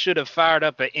probably should have fired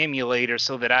up an emulator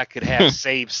so that I could have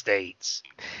save states.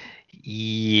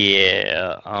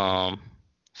 Yeah.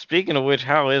 Speaking of which,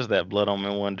 how is that Blood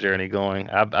Omen 1 journey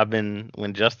going? I've been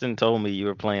when Justin told me you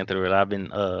were playing through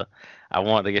it, I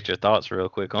wanted to get your thoughts real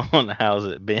quick on how's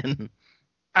it been.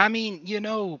 I mean,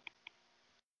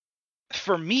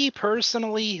 for me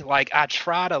personally, like, I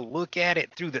try to look at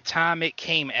it through the time it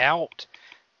came out,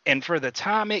 and for the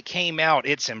time it came out,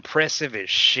 it's impressive as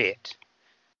shit.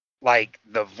 Like,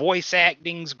 the voice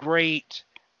acting's great.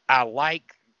 I like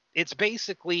it's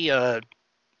basically a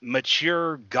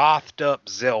mature, gothed up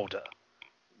Zelda,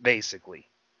 basically.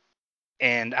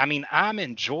 And I mean, I'm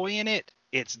enjoying it.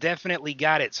 It's definitely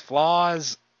got its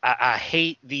flaws. I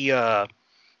hate the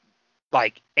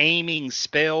like aiming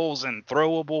spells and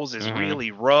throwables is Hmm.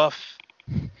 really rough,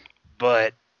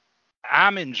 but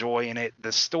I'm enjoying it.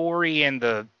 The story and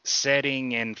the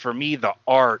setting, and for me, the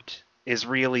art is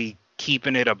really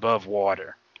keeping it above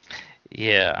water.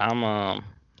 Yeah, I'm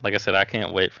like I said, I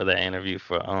can't wait for that interview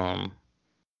for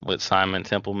with Simon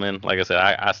Templeman. Like I said,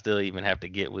 I still even have to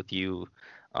get with you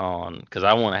on because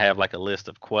I want to have like a list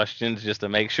of questions just to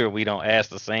make sure we don't ask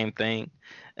the same thing.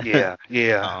 Yeah,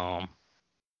 yeah. um,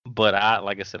 but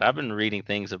like I said, I've been reading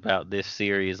things about this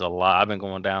series a lot. I've been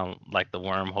going down like the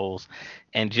wormholes,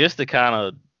 and just to kind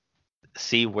of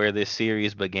see where this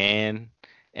series began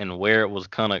and where it was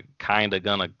kind of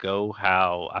gonna go.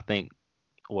 How I think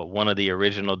what one of the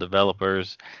original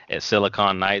developers at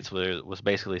Silicon Knights was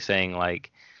basically saying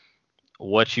like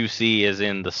what you see is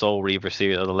in the Soul Reaver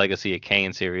series or the Legacy of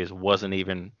Kain series wasn't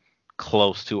even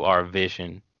close to our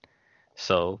vision.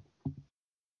 So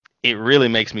it really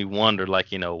makes me wonder, like,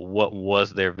 what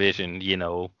was their vision,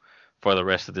 for the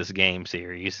rest of this game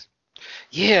series.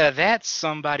 Yeah, that's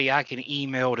somebody I can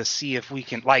email to see if we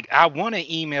can. Like, I want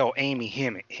to email Amy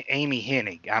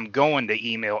Hennig. I'm going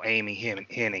to email Amy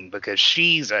Hennig because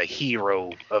she's a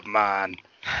hero of mine.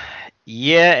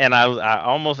 Yeah, and I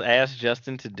almost asked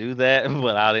Justin to do that,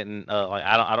 but I didn't. Like,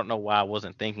 I don't know why I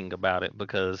wasn't thinking about it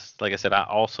because, like I said, I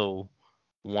also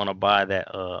want to buy that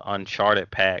Uncharted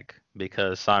pack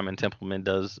because Simon Templeman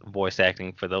does voice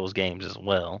acting for those games as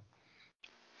well.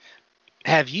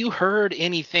 Have you heard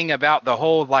anything about the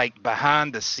whole like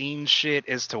behind the scenes shit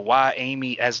as to why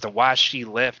she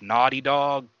left Naughty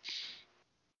Dog?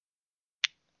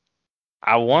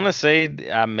 I want to say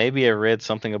maybe I read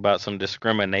something about some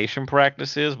discrimination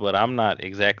practices, but I'm not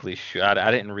exactly sure. I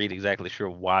didn't read exactly sure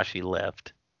why she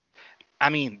left. I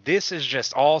mean, this is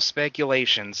just all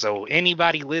speculation, so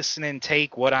anybody listening,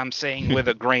 take what I'm saying with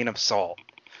a grain of salt.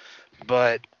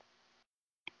 But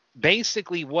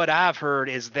basically, what I've heard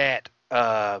is that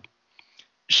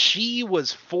she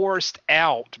was forced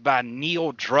out by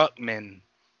Neil Druckmann,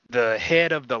 the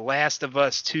head of The Last of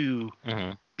Us 2,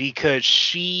 Hmm. because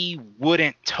she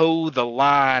wouldn't toe the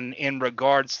line in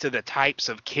regards to the types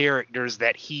of characters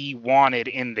that he wanted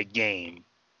in the game.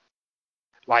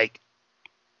 Like,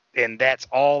 and that's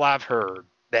all I've heard.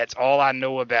 That's all I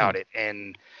know about it.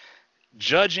 And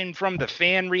judging from the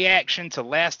fan reaction to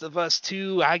Last of Us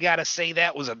 2, I gotta say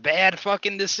that was a bad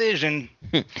fucking decision.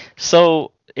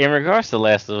 So, in regards to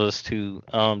Last of Us 2,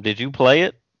 did you play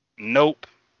it? Nope.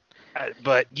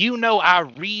 But I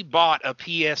rebought a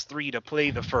PS3 to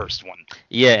play the first one.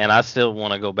 Yeah, and I still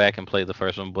want to go back and play the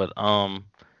first one, but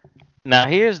now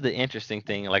here's the interesting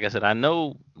thing. Like I said, I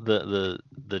know the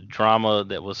drama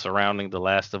that was surrounding The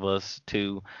Last of Us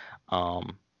 2.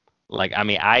 Um, like I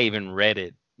mean, I even read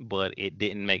it, but it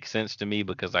didn't make sense to me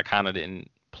because I kind of didn't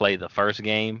play the first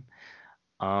game.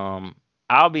 Um,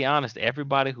 I'll be honest,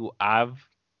 everybody who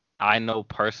I know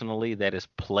personally that has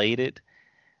played it,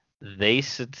 they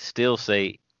still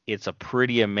say it's a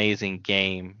pretty amazing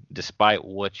game despite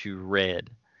what you read.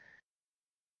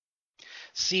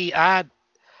 See, I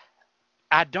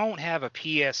don't have a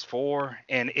PS4,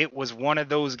 and it was one of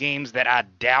those games that I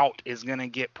doubt is going to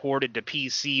get ported to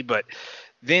PC. But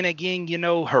then again,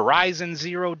 Horizon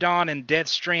Zero Dawn and Death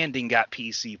Stranding got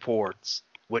PC ports,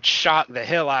 which shocked the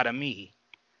hell out of me.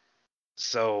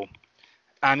 So,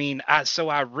 I mean,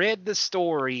 I read the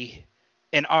story,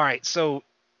 and all right, so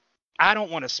I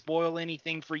don't want to spoil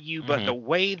anything for you, but Hmm. the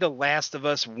way The Last of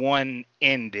Us 1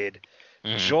 ended,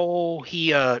 Hmm. Joel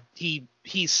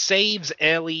he saves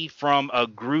Ellie from a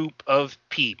group of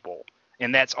people,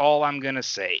 and that's all I'm gonna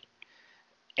say.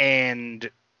 And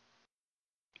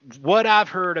what I've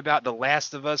heard about the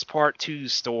Last of Us Part 2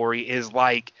 story is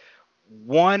like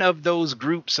one of those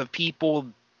groups of people,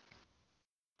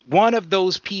 one of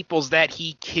those peoples that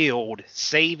he killed,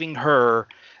 saving her,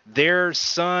 their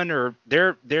son or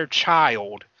their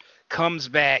child comes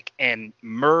back and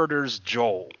murders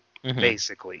Joel, Hmm.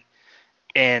 basically.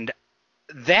 And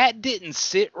that didn't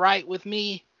sit right with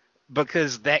me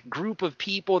because that group of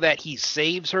people that he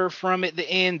saves her from at the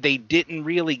end, they didn't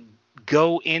really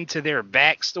go into their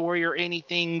backstory or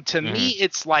anything. To me, Hmm.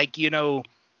 it's like,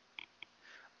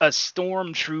 a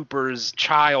stormtrooper's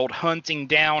child hunting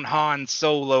down Han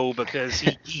Solo because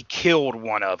he killed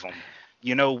one of them.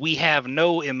 We have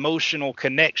no emotional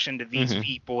connection to these Hmm.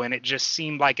 people, and it just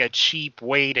seemed like a cheap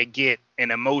way to get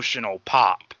an emotional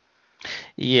pop.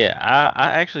 Yeah,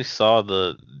 I actually saw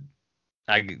the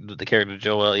character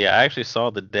Joel. Yeah, I actually saw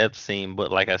the death scene,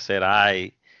 but like I said,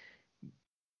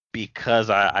 because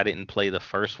I didn't play the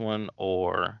first one,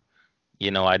 or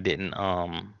I didn't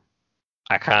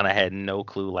I kind of had no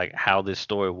clue like how this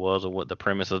story was or what the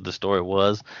premise of the story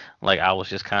was. Like I was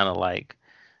just kind of like,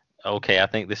 okay, I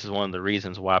think this is one of the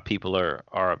reasons why people are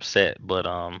upset. But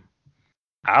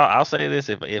I'll say this: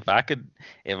 if I can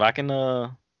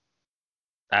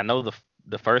I know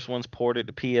the first one's ported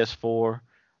to PS4,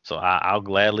 so I'll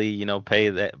gladly pay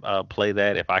that play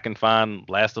that if I can find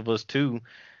Last of Us 2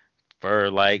 for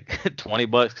like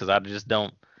 $20 because I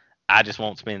just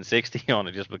won't spend 60 on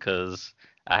it just because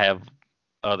I have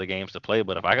other games to play.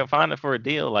 But if I can find it for a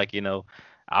deal, like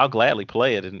I'll gladly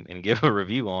play it and give a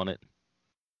review on it.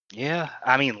 Yeah,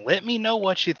 I mean, let me know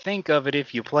what you think of it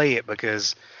if you play it,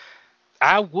 because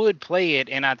I would play it,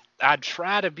 and I'd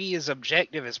try to be as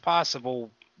objective as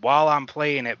possible while I'm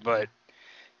playing it, but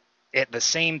at the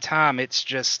same time, it's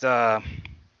just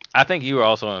I think you were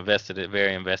also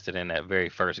very invested in that very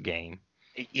first game.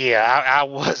 yeah, I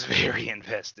was very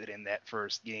invested in that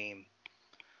first game,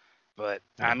 but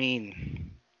I Yeah.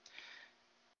 mean,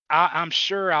 I'm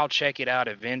sure I'll check it out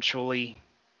eventually.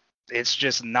 It's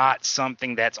just not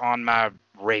something that's on my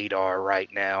radar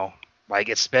right now, like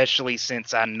especially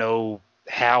since I know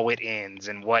how it ends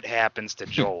and what happens to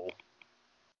Joel.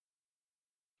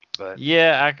 But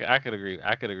Yeah, I could agree.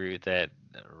 I could agree with that.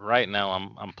 Right now,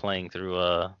 I'm playing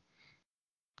through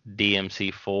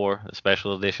DMC4, the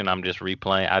special edition. I'm just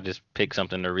replaying. I just pick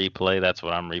something to replay. That's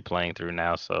what I'm replaying through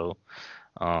now. So,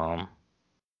 um,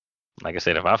 like I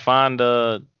said, if I find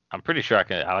I'm pretty sure I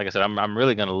can. Like I said, I'm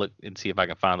really gonna look and see if I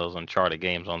can find those Uncharted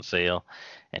games on sale,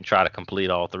 and try to complete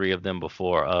all three of them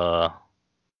before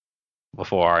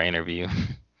our interview.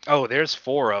 oh, there's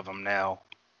four of them now.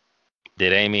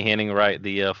 Did Amy Henning write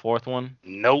the fourth one?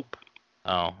 Nope.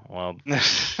 Oh well,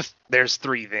 There's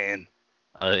three then.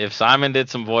 if Simon did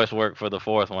some voice work for the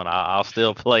fourth one, I'll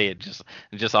still play it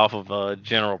just off of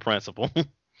general principle.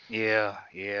 Yeah,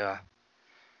 yeah.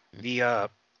 The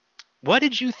what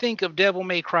did you think of Devil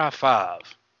May Cry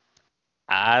 5?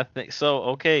 I think so.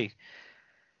 Okay,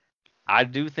 I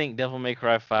do think Devil May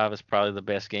Cry 5 is probably the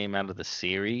best game out of the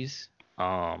series.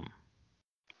 Um,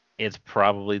 it's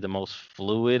probably the most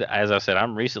fluid. As I said,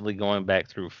 I'm recently going back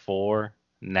through 4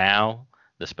 now,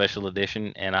 the special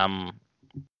edition, and I'm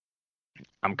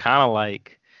kind of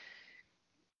like,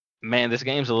 man, this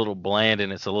game's a little bland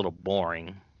and it's a little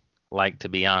boring. Like to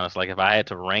be honest, like if I had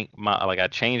to rank I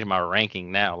change my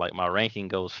ranking now. Like my ranking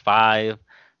goes 5,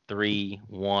 3,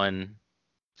 1,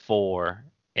 4,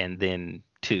 and then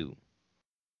 2.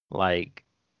 Like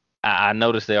I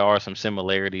noticed there are some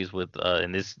similarities with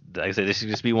and this, like I said, this should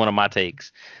just be one of my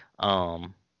takes.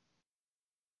 Um,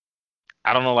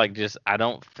 I don't know, like just I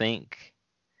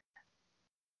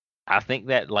think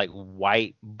that like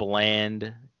white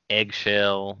bland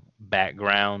eggshell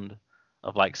background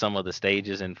of like some of the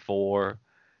stages in 4,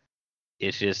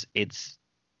 it's just it's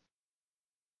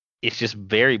just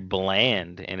very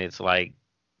bland, and it's like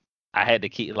I had to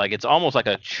keep, like, it's almost like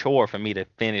a chore for me to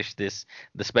finish the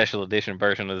special edition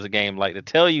version of this game. Like, to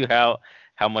tell you how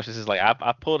much this is, like,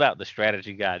 I pulled out the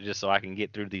strategy guide just so I can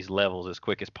get through these levels as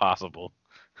quick as possible.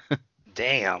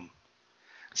 Damn.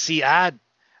 See, I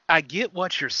get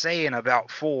what you're saying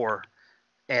about 4,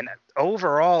 and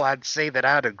overall, I'd say that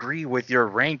I'd agree with your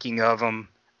ranking of them.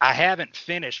 I haven't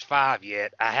finished 5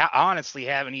 yet. I honestly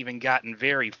haven't even gotten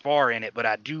very far in it, but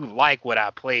I do like what I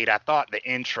played. I thought the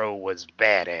intro was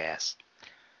badass.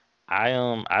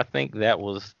 I think that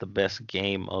was the best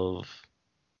game of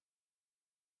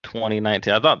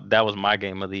 2019. I thought that was my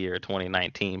game of the year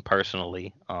 2019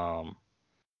 personally. And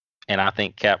I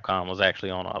think Capcom was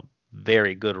actually on a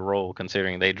very good roll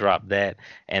considering they dropped that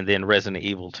and then Resident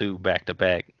Evil 2 back to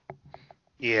back.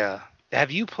 Yeah. Have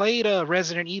you played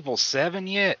Resident Evil 7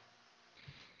 yet?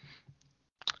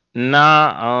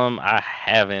 Nah, I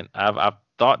haven't. I've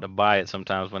thought to buy it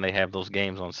sometimes when they have those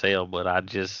games on sale, but I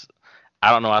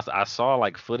don't know. I saw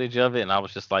like footage of it and I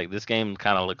was just like, this game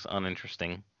kind of looks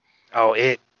uninteresting. Oh,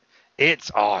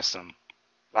 it's awesome.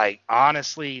 Like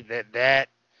honestly, that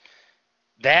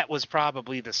was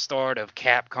probably the start of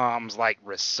Capcom's like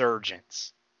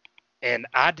resurgence. And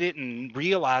I didn't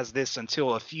realize this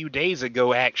until a few days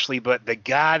ago actually, but the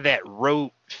guy that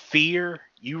wrote Fear,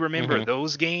 you remember Hmm.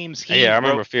 those games? Yeah, I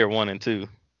remember Fear 1 and 2.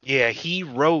 Yeah, he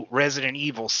wrote Resident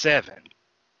Evil 7.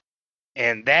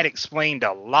 And that explained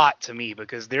a lot to me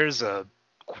because there's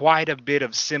quite a bit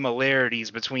of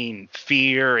similarities between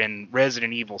Fear and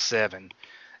Resident Evil 7.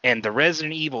 And the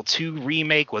Resident Evil 2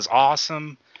 remake was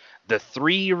awesome. The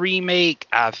 3 remake,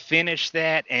 I finished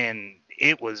that and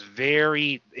it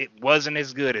wasn't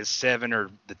as good as 7 or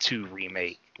the 2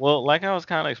 remake. Well, like I was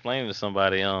kind of explaining to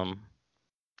somebody,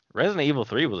 Resident Evil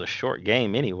 3 was a short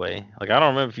game anyway. Like, I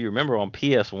don't remember if you remember on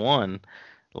PS1,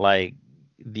 like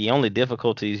the only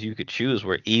difficulties you could choose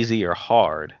were easy or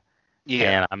hard.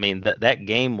 Yeah. And I mean that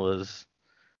game was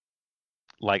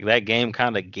like, that game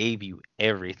kind of gave you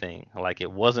everything. Like,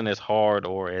 it wasn't as hard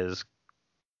or as,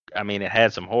 I mean, it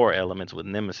had some horror elements with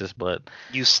Nemesis, but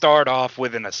You start off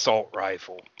with an assault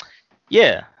rifle.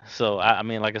 yeah. So I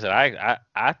mean, like I said,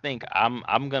 I think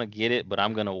I'm gonna get it, but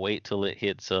I'm gonna wait till it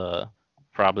hits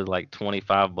probably like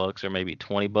 $25 or maybe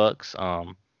 $20.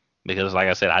 Because like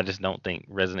I said, I just don't think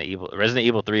Resident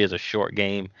Evil 3 is a short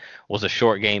game, was a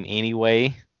short game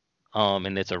anyway,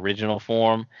 in its original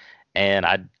form, and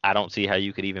I don't see how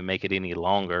you could even make it any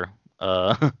longer.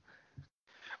 With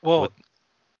Well,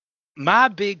 my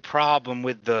big problem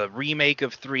with the remake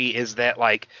of 3 is that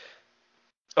like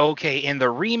okay, in the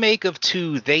remake of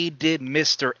 2, they did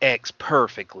Mr. X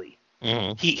perfectly.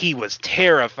 mhm. He was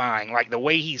terrifying. Like the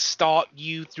way he stalked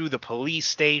you through the police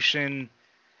station,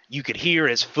 you could hear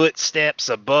his footsteps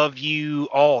above you,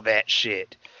 all that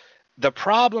shit. The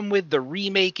problem with the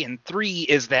remake in 3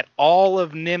 is that all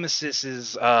of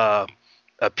Nemesis's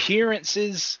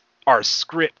appearances are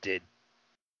scripted.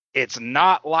 It's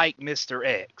not like Mr.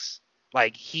 X.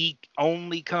 Like he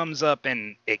only comes up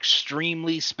in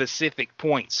extremely specific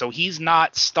points, so he's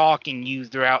not stalking you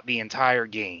throughout the entire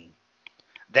game.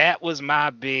 That was my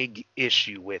big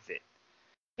issue with it.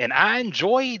 And I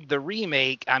enjoyed the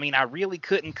remake. I mean, I really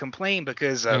couldn't complain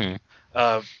because Mhm.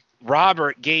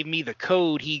 Robert gave me the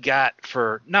code he got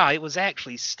for. No, it was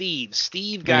actually Steve.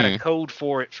 Steve got a Mhm. code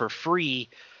for it for free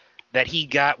that he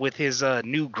got with his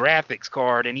new graphics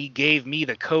card, and he gave me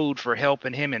the code for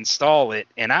helping him install it,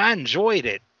 and I enjoyed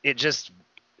it.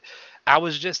 I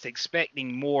was just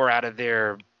expecting more out of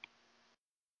their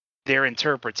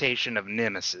interpretation of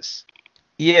Nemesis.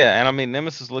 Yeah, and I mean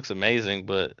Nemesis looks amazing,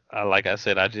 but like I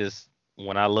said,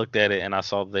 when I looked at it and I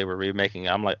saw they were remaking,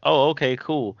 I'm like, oh, okay,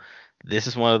 cool. This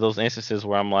is one of those instances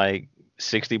where I'm like,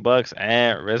 $60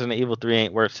 and Resident Evil 3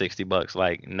 ain't worth $60.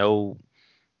 Like, no,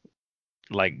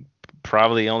 like,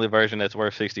 probably the only version that's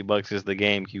worth $60 is the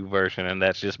GameCube version, and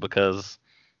that's just because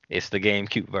it's the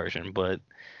GameCube version. But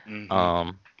Hmm.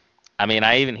 um, I mean,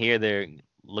 I even hear they're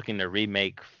looking to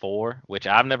remake 4, which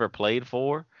I've never played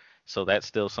 4, so that's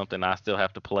still something I still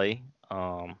have to play.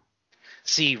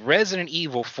 See, Resident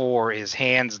Evil 4 is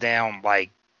hands down like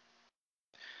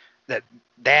that.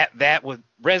 That was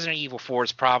Resident Evil 4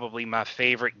 is probably my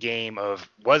favorite game of.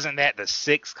 Wasn't that the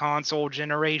sixth console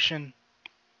generation?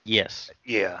 Yes.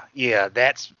 Yeah, yeah.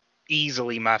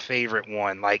 easily my favorite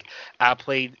one. Like I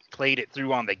played it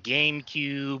through on the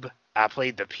GameCube. I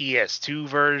played the PS2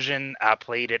 version. I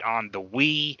played it on the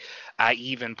Wii. I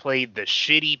even played the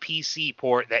shitty PC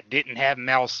port that didn't have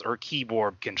mouse or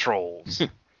keyboard controls.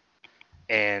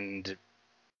 And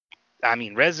I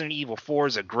mean, Resident Evil 4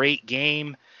 is a great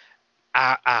game.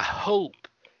 I hope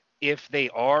if they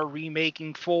are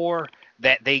remaking 4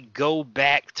 that they go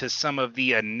back to some of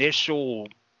the initial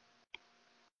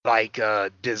like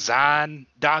design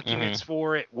documents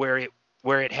for it where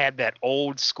it had that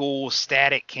old school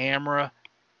static camera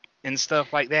and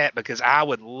stuff like that, because I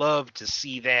would love to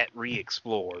see that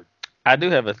re-explored. I do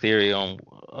have a theory on,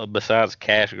 besides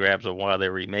cash grabs of why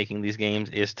they're remaking these games,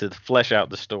 is to flesh out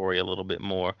the story a little bit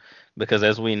more. Because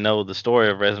as we know, the story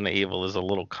of Resident Evil is a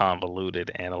little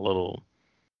convoluted and a little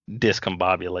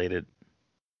discombobulated.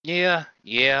 Yeah.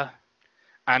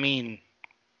 I mean,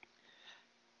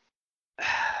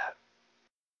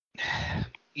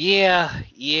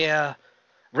 yeah.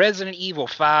 Resident Evil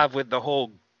 5 with the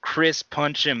whole Chris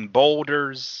punching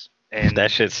boulders. And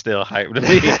that shit's still hype to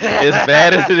me. As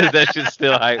bad as it is, that shit's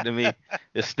still hype to me.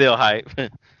 It's still hype.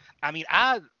 I mean,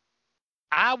 I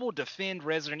will defend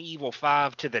Resident Evil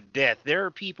 5 to the death. There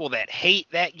are people that hate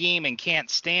that game and can't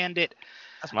stand it.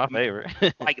 That's my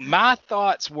favorite. Like, my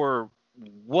thoughts were,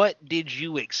 what did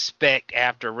you expect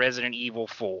after Resident Evil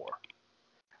 4?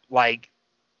 Like,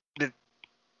 the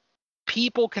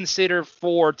people consider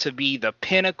 4 to be the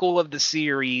pinnacle of the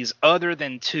series other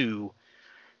than 2.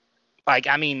 Like,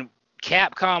 I mean,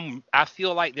 Capcom, I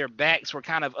feel like their backs were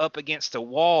kind of up against a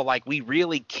wall. Like, we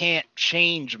really can't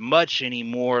change much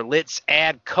anymore. Let's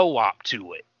add co-op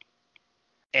to it.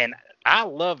 And I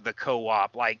love the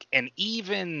co-op. Like, and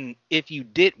even if you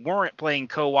weren't playing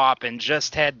co-op and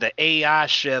just had the AI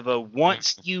Sheva,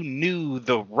 once you knew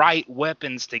the right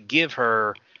weapons to give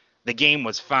her, the game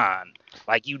was fine.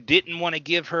 Like, you didn't want to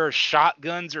give her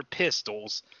shotguns or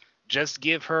pistols. Just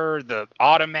give her the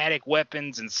automatic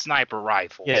weapons and sniper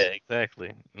rifles. Yeah,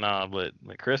 exactly. Nah, but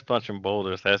Chris punching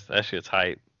boulders, that shit's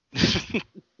hype. That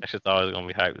shit's always gonna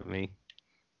be hype to me.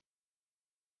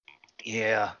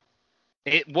 Yeah.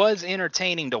 It was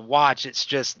entertaining to watch. It's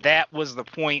just that was the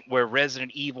point where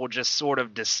Resident Evil just sort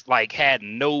of had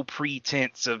no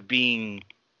pretense of being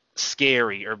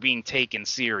scary or being taken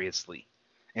seriously.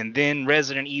 And then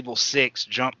Resident Evil 6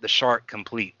 jumped the shark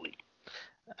completely.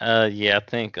 Yeah, I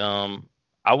think I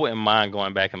wouldn't mind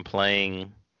going back and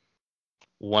playing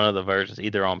one of the versions,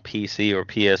 either on PC or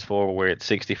PS4, where it's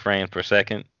 60 frames per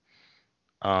second.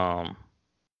 But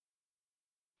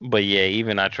yeah,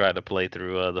 even I tried to play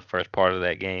through the first part of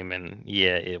that game, and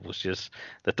yeah, it was just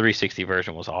the 360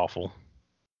 version was awful.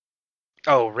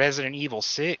 Oh, Resident Evil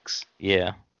 6?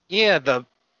 Yeah. Yeah, the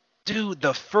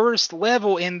first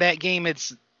level in that game,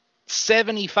 it's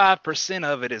 75%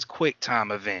 of it is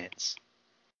QuickTime events.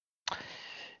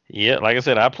 Yeah, like I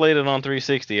said, I played it on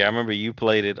 360. I remember you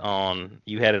had it on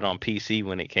PC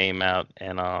when it came out,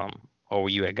 and or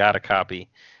you had got a copy,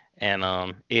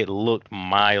 and it looked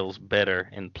miles better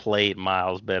and played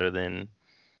miles better than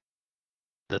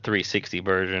the 360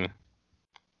 version.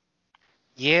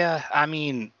 Yeah, I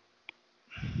mean,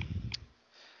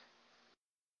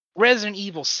 Resident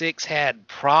Evil 6 had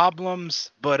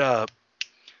problems, but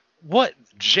what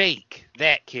Jake,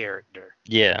 that character?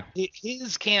 Yeah.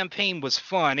 His campaign was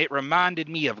fun. It reminded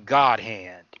me of God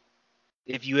Hand.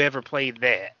 If you ever played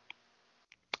that.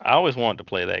 I always wanted to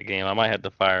play that game. I might have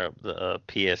to fire up the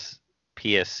PCS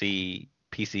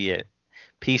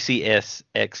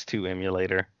X2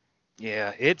 emulator.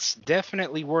 Yeah, it's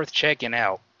definitely worth checking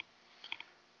out.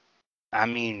 I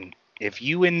mean, if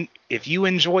you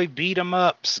enjoy beat 'em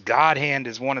ups, God Hand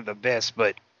is one of the best,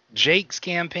 but Jake's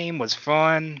campaign was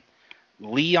fun.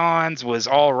 Leon's was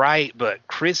all right, but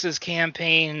Chris's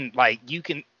campaign,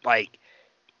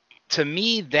 to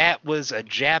me, that was a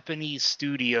Japanese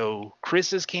studio.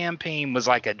 Chris's campaign was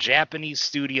like a Japanese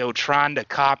studio trying to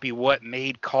copy what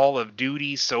made Call of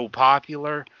Duty so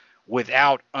popular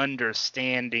without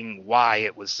understanding why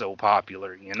it was so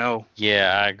popular, you know?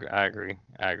 Yeah, I agree.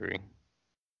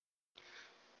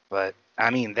 But, I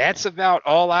mean, that's about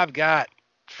all I've got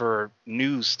for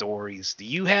news stories. Do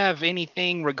you have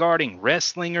anything regarding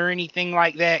wrestling or anything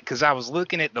like that? Because I was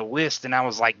looking at the list and I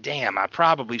was like, damn, I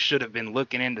probably should have been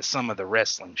looking into some of the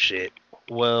wrestling shit.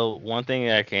 Well, one thing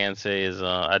I can say is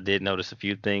I did notice a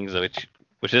few things which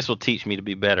this will teach me to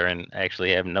be better and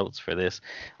actually have notes for this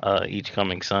each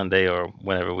coming Sunday or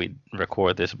whenever we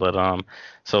record this. But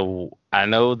so I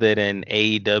know that in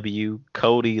AEW,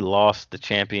 Cody lost the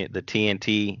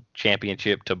TNT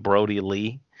championship to Brody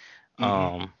Lee.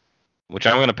 Which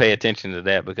I'm going to pay attention to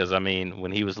that because I mean,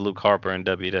 when he was Luke Harper in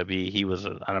WWE, he was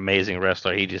an amazing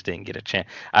wrestler. He just didn't get a chance.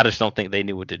 I just don't think they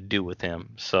knew what to do with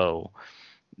him. So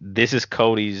this is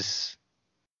Cody's.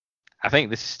 I think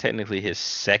this is technically his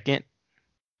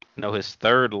his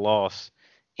third loss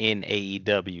in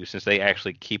AEW since they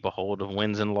actually keep a hold of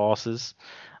wins and losses.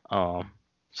 So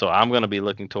I'm going to be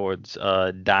looking towards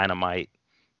Dynamite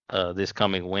this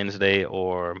coming Wednesday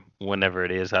or whenever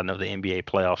it is. I know the NBA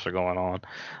playoffs are going on.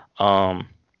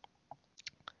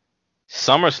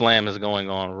 SummerSlam is going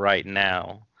on right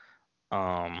now.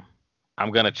 I'm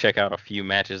gonna check out a few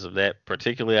matches of that.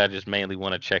 Particularly, I just mainly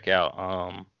want to check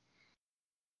out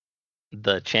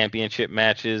the championship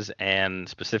matches and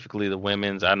specifically the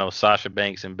women's. I know Sasha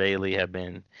Banks and Bayley have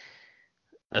been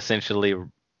essentially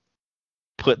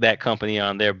put that company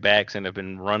on their backs and have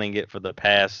been running it for the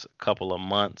past couple of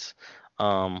months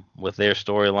with their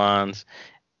storylines.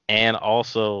 And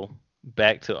also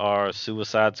back to our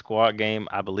Suicide Squad game,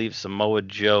 I believe Samoa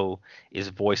Joe is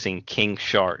voicing King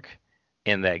Shark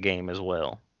in that game as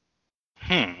well.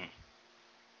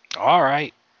 All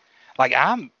right. Like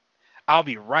I'll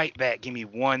be right back. Give me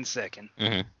 1 second.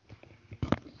 Mm-hmm.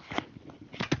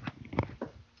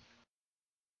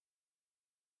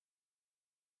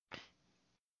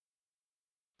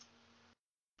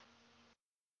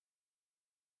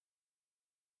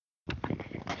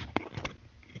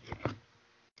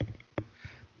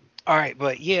 All right,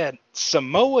 but yeah,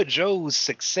 Samoa Joe's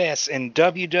success in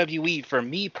WWE for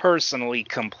me personally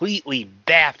completely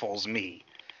baffles me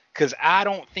because I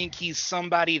don't think he's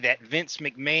somebody that Vince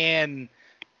McMahon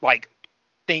like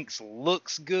thinks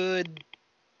looks good.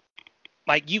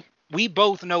 Like we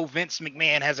both know Vince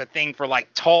McMahon has a thing for like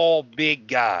tall, big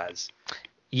guys.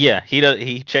 Yeah, he does.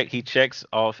 He checks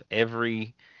off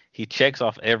every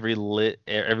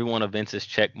every one of Vince's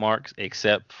check marks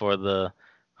except for the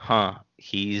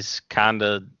he's kind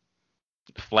of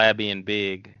flabby and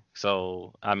big.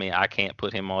 So I mean, I can't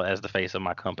put him on as the face of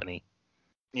my company.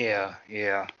 Yeah.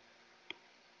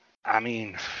 I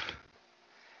mean,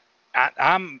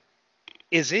 I'm.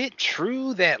 Is it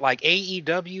true that like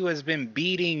AEW has been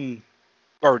beating,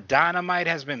 or Dynamite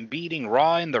has been beating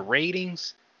Raw in the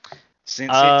ratings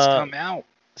since it's come out?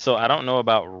 So I don't know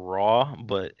about Raw,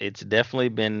 but it's definitely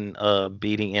been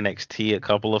beating NXT a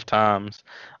couple of times.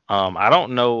 I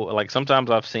don't know, like sometimes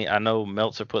I know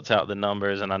Meltzer puts out the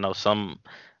numbers and I know some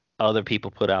other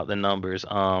people put out the numbers.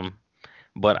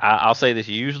 But I'll say this,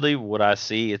 usually what I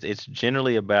see is it's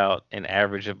generally about an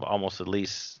average of almost at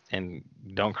least, and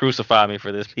don't crucify me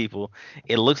for this, people.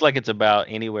 It looks like it's about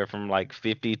anywhere from like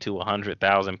 50 to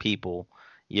 100,000 people,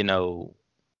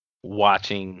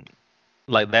 watching.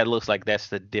 Like that looks like that's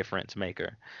the difference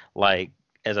maker. Like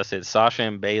as I said, Sasha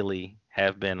and Bayley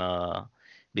have been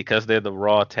because they're the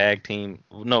Raw tag team.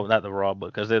 No, not the Raw, but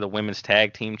because they're the women's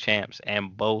tag team champs,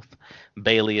 and both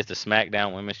Bayley is the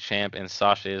SmackDown women's champ and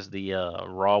Sasha is the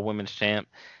Raw women's champ.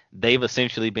 They've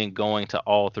essentially been going to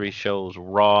all three shows: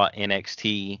 Raw,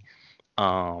 NXT,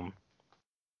 and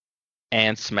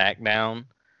SmackDown.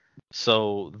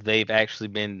 So they've actually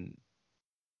been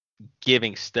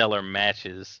giving stellar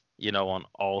matches, on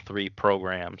all three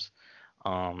programs.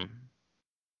 Um,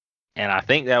 and I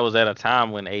think that was at a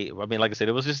time when like I said,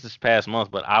 it was just this past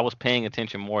month, but I was paying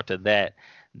attention more to that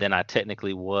than I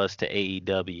technically was to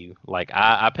AEW. Like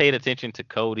I paid attention to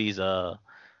Cody's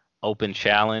open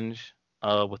challenge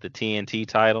with the TNT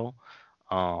title.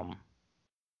 But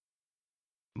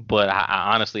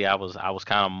I honestly I was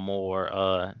kind of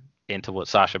more into what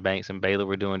Sasha Banks and Baylor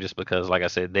were doing just because, like I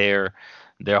said, their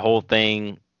whole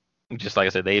thing, just like I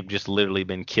said, they've just literally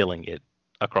been killing it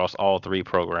across all three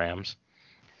programs.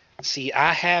 See,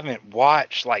 I haven't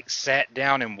sat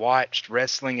down and watched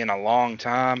wrestling in a long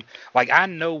time. Like, I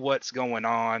know what's going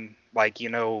on. Like,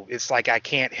 it's like I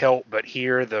can't help but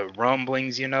hear the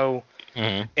rumblings.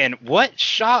 Mm-hmm. And what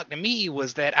shocked me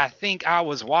was that I think I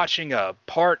was watching a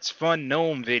Parts Fun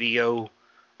Gnome video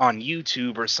on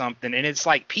YouTube or something, and it's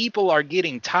like people are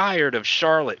getting tired of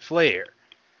Charlotte Flair.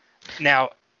 Now,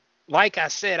 like I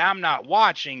said, I'm not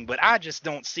watching, but I just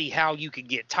don't see how you could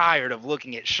get tired of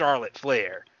looking at Charlotte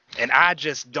Flair. And I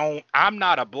just don't, I'm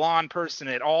not a blonde person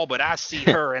at all, but I see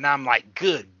her and I'm like,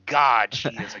 good God, she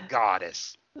is a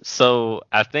goddess. So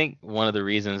I think one of the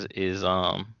reasons is,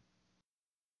 there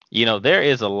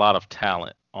is a lot of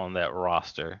talent on that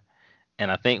roster. And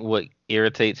I think what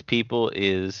irritates people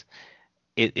is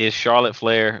Charlotte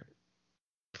Flair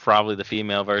probably the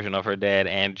female version of her dad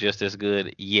and just as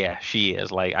good? Yeah, she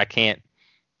is. Like I can't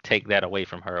take that away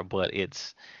from her, but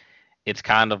it's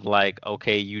kind of like,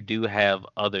 okay, you do have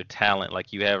other talent.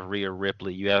 Like you have Rhea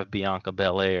Ripley, you have Bianca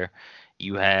Belair,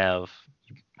 you have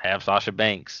Sasha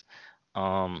Banks.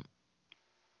 Um,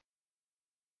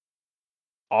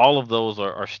 all of those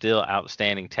are still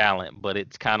outstanding talent, but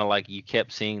it's kind of like you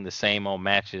kept seeing the same old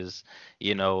matches,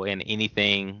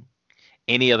 and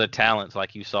any other talents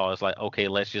like you saw, it's like, okay,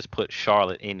 let's just put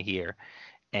Charlotte in here.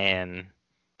 And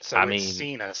I So it's mean,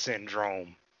 Cena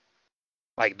syndrome.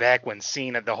 Like back when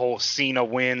Cena, the whole Cena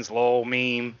wins lol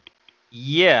meme.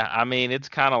 yeah, I mean, it's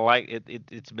kind of like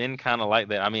it's been kind of like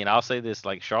that. I mean, I'll say this,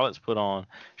 like Charlotte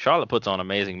puts on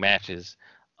amazing matches.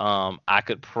 I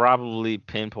could probably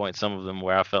pinpoint some of them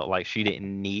where I felt like she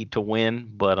didn't need to win,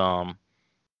 but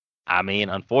I mean,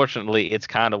 unfortunately, it's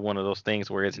kind of one of those things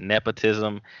where it's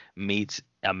nepotism meets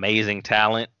amazing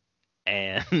talent,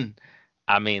 and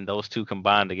I mean, those two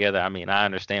combined together. I mean, I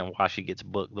understand why she gets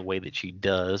booked the way that she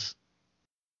does.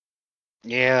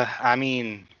 Yeah, I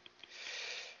mean,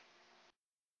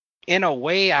 in a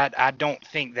way, I don't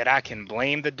think that I can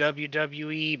blame the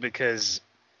WWE because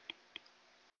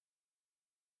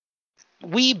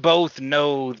we both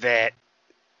know that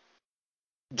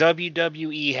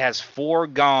WWE has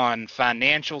foregone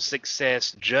financial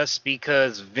success just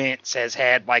because Vince has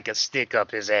had like a stick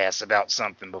up his ass about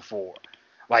something before.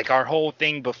 Like our whole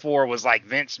thing before was like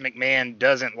Vince McMahon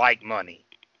doesn't like money.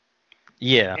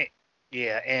 Yeah, Eh,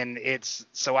 Yeah, and it's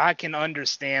so I can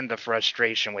understand the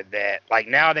frustration with that. Like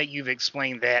now that you've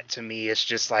explained that to me, it's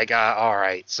just like, all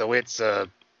right, so it's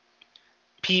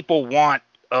people want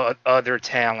other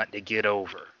talent to get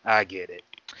over. I get it.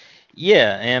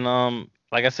 yeah, and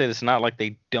like I said, it's not like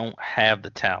they don't have the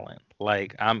talent.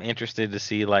 Like I'm interested to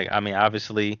see, like, I mean,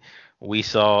 obviously, we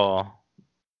saw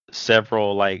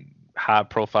several like high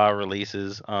profile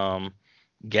releases.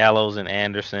 Gallows and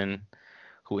Anderson,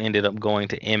 who ended up going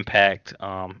to Impact,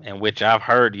 and which I've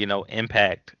heard,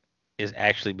 Impact has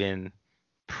actually been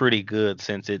pretty good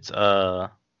since I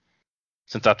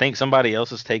think somebody else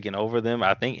has taken over them.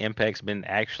 I think Impact's been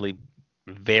actually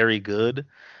very good.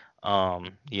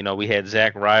 We had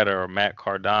Zack Ryder or Matt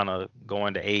Cardona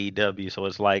going to AEW, so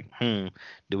it's like,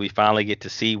 do we finally get to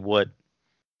see what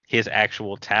his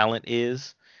actual talent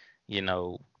is? You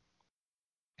know,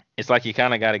 it's like you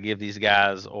kind of got to give these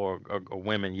guys or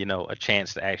women, a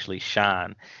chance to actually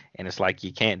shine. And it's like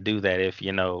you can't do that if,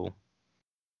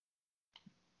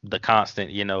 the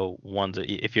constant, ones,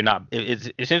 if you're not, it's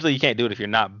essentially you can't do it if you're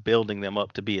not building them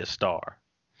up to be a star.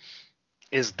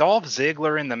 Is Dolph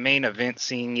Ziggler in the main event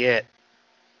scene yet?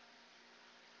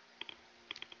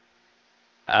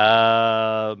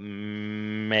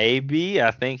 Maybe.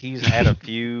 I think he's had a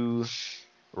few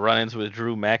run-ins with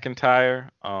Drew McIntyre.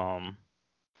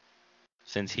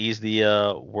 Since he's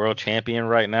the world champion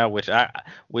right now, which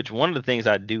one of the things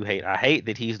I do hate, I hate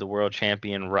that he's the world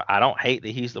champion. I don't hate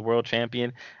that he's the world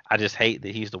champion. I just hate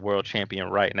that he's the world champion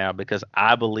right now because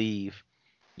I believe,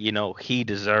 he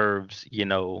deserves,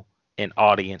 an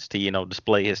audience to,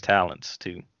 display his talents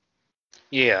too.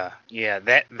 Yeah.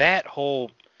 That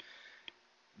whole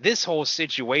this whole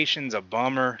situation's a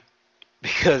bummer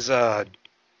because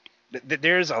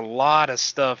there's a lot of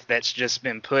stuff that's just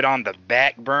been put on the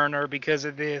back burner because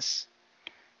of this,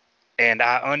 and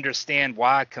I understand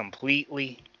why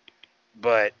completely,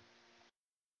 but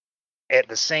at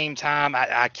the same time,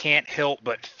 I can't help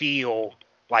but feel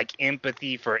like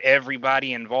empathy for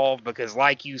everybody involved because,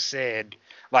 like you said,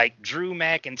 like Drew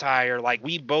McIntyre, like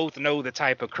we both know the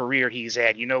type of career he's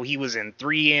had. He was in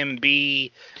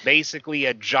 3MB, basically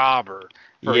a jobber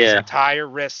for his Yeah. entire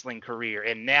wrestling career,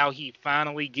 and now he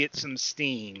finally gets some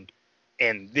steam,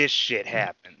 and this shit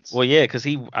happens. Well, yeah, because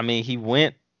I mean, he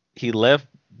left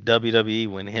WWE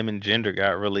when him and Jinder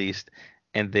got released,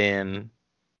 and then,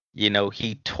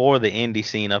 he tore the indie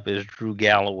scene up as Drew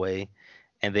Galloway,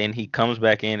 and then he comes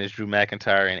back in as Drew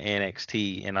McIntyre in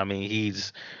NXT, and I mean,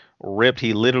 he's ripped.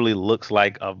 He literally looks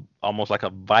like almost like a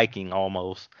Viking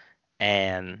almost,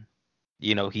 and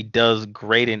he does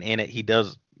great he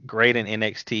does great in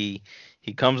NXT.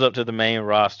 He comes up to the main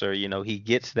roster, he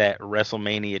gets that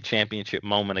WrestleMania championship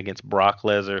moment against Brock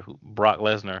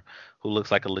Lesnar, who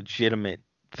looks like a legitimate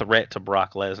threat to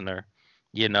Brock Lesnar,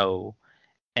 you know.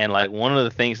 And like one of the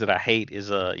things that I hate is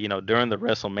during the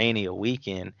WrestleMania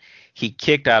weekend, he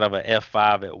kicked out of a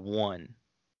F5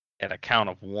 at a count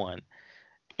of one.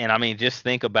 And I mean just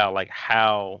think about like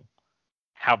how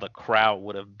the crowd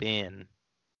would have been,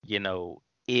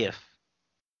 if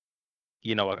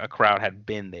a crowd had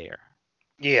been there.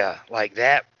 Yeah, like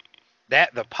that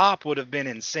the pop would have been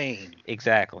insane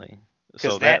Exactly.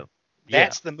 because So that, yeah,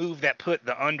 that's the move that put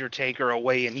the Undertaker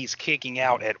away, and he's kicking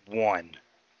out at one.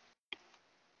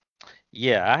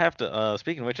 yeah. I have to.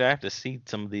 Speaking of which, I have to see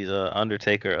some of these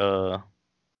Undertaker.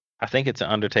 I think it's an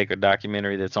Undertaker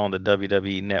documentary that's on the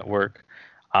WWE network.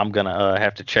 I'm gonna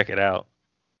have to check it out.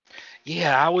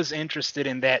 Yeah, I was interested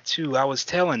in that too. I was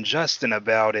telling Justin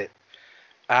about it.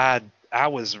 I I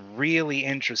was really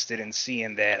interested in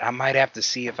seeing that. I might have to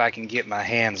see if I can get my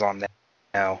hands on that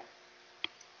now.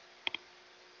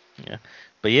 Yeah.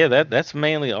 But yeah, that's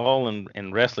mainly all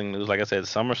in wrestling news. Like I said,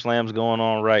 SummerSlam's going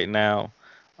on right now.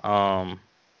 Um,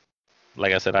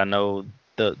 like I said, I know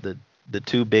the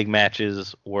two big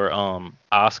matches were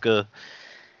Asuka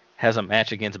has a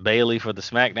match against Bailey for the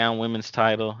SmackDown Women's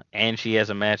title, and she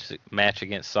has a match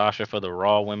against Sasha for the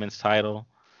Raw Women's title,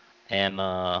 and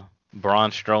Braun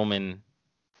Strowman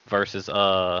versus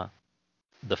the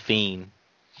Fiend.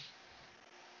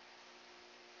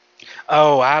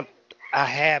 Oh, I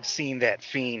have seen that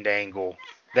Fiend angle.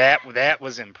 That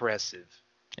was impressive.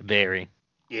 Very.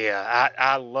 Yeah,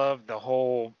 I love the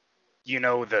whole,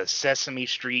 the Sesame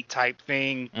Street type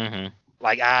thing. Mhm.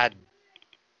 Like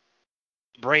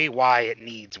Bray Wyatt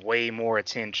needs way more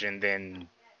attention than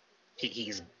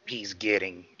he's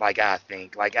getting. Like I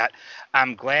think.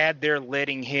 I'm glad they're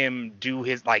letting him do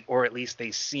his or at least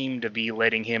they seem to be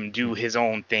letting him do his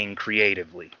own thing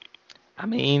creatively. I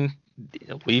mean,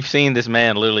 we've seen this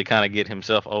man literally kind of get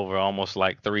himself over almost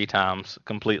like 3 times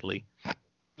completely.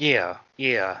 Yeah,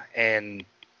 yeah, and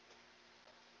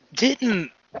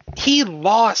didn't he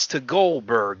lost to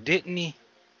Goldberg, didn't he?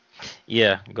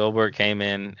 Yeah, Goldberg came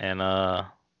in and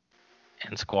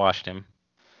squashed him.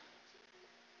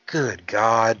 Good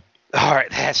God. All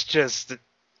right, that's just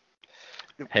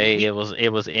Hey, it was it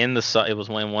was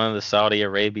when one of the Saudi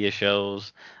Arabia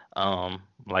shows.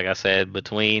 Like I said,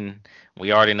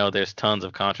 we already know there's tons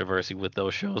of controversy with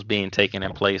those shows being taken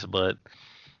in place, but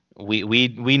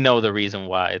we know the reason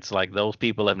why. It's like those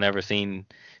people have never seen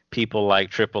people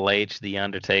like Triple H, The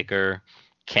Undertaker,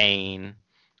 Kane,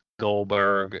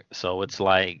 Goldberg. So it's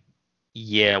like,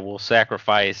 yeah, we'll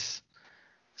sacrifice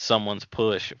someone's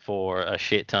push for a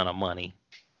shit ton of money.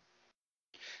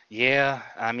 yeah,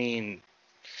 I mean,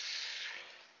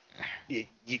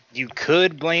 you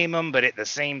could blame him, but at the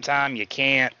same time you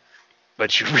can't.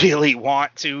 But you really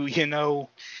want to.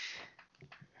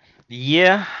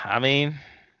 Yeah, I mean,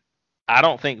 I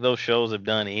don't think those shows have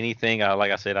done anything.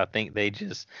 Like I said, I think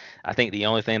the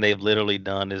only thing they've literally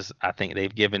done is I think they've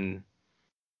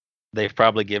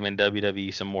probably given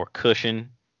WWE some more cushion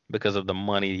because of the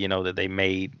money, that they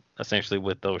made essentially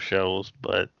with those shows.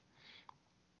 But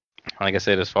like I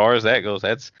said, as far as that goes,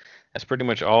 that's pretty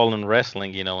much all in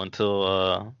wrestling,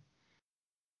 until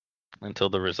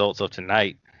the results of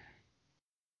tonight.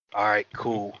 All right,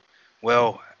 cool.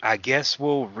 Well, I guess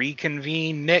we'll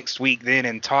reconvene next week then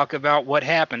and talk about what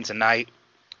happened tonight.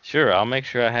 Sure, I'll make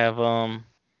sure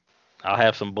I'll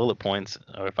have some bullet points,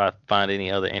 or if I find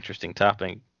any other interesting All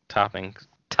right.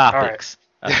 topics.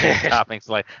 I said toppings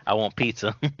like I want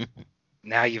pizza.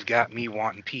 Now you've got me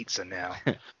wanting pizza now.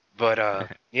 But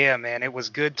yeah, man, it was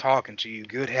good talking to you.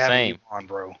 Good having you Same, on,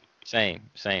 bro. same.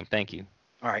 Thank you.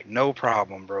 All right, no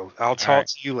problem, bro. I'll All talk right,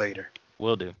 to you later.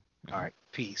 will do. All right,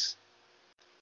 peace.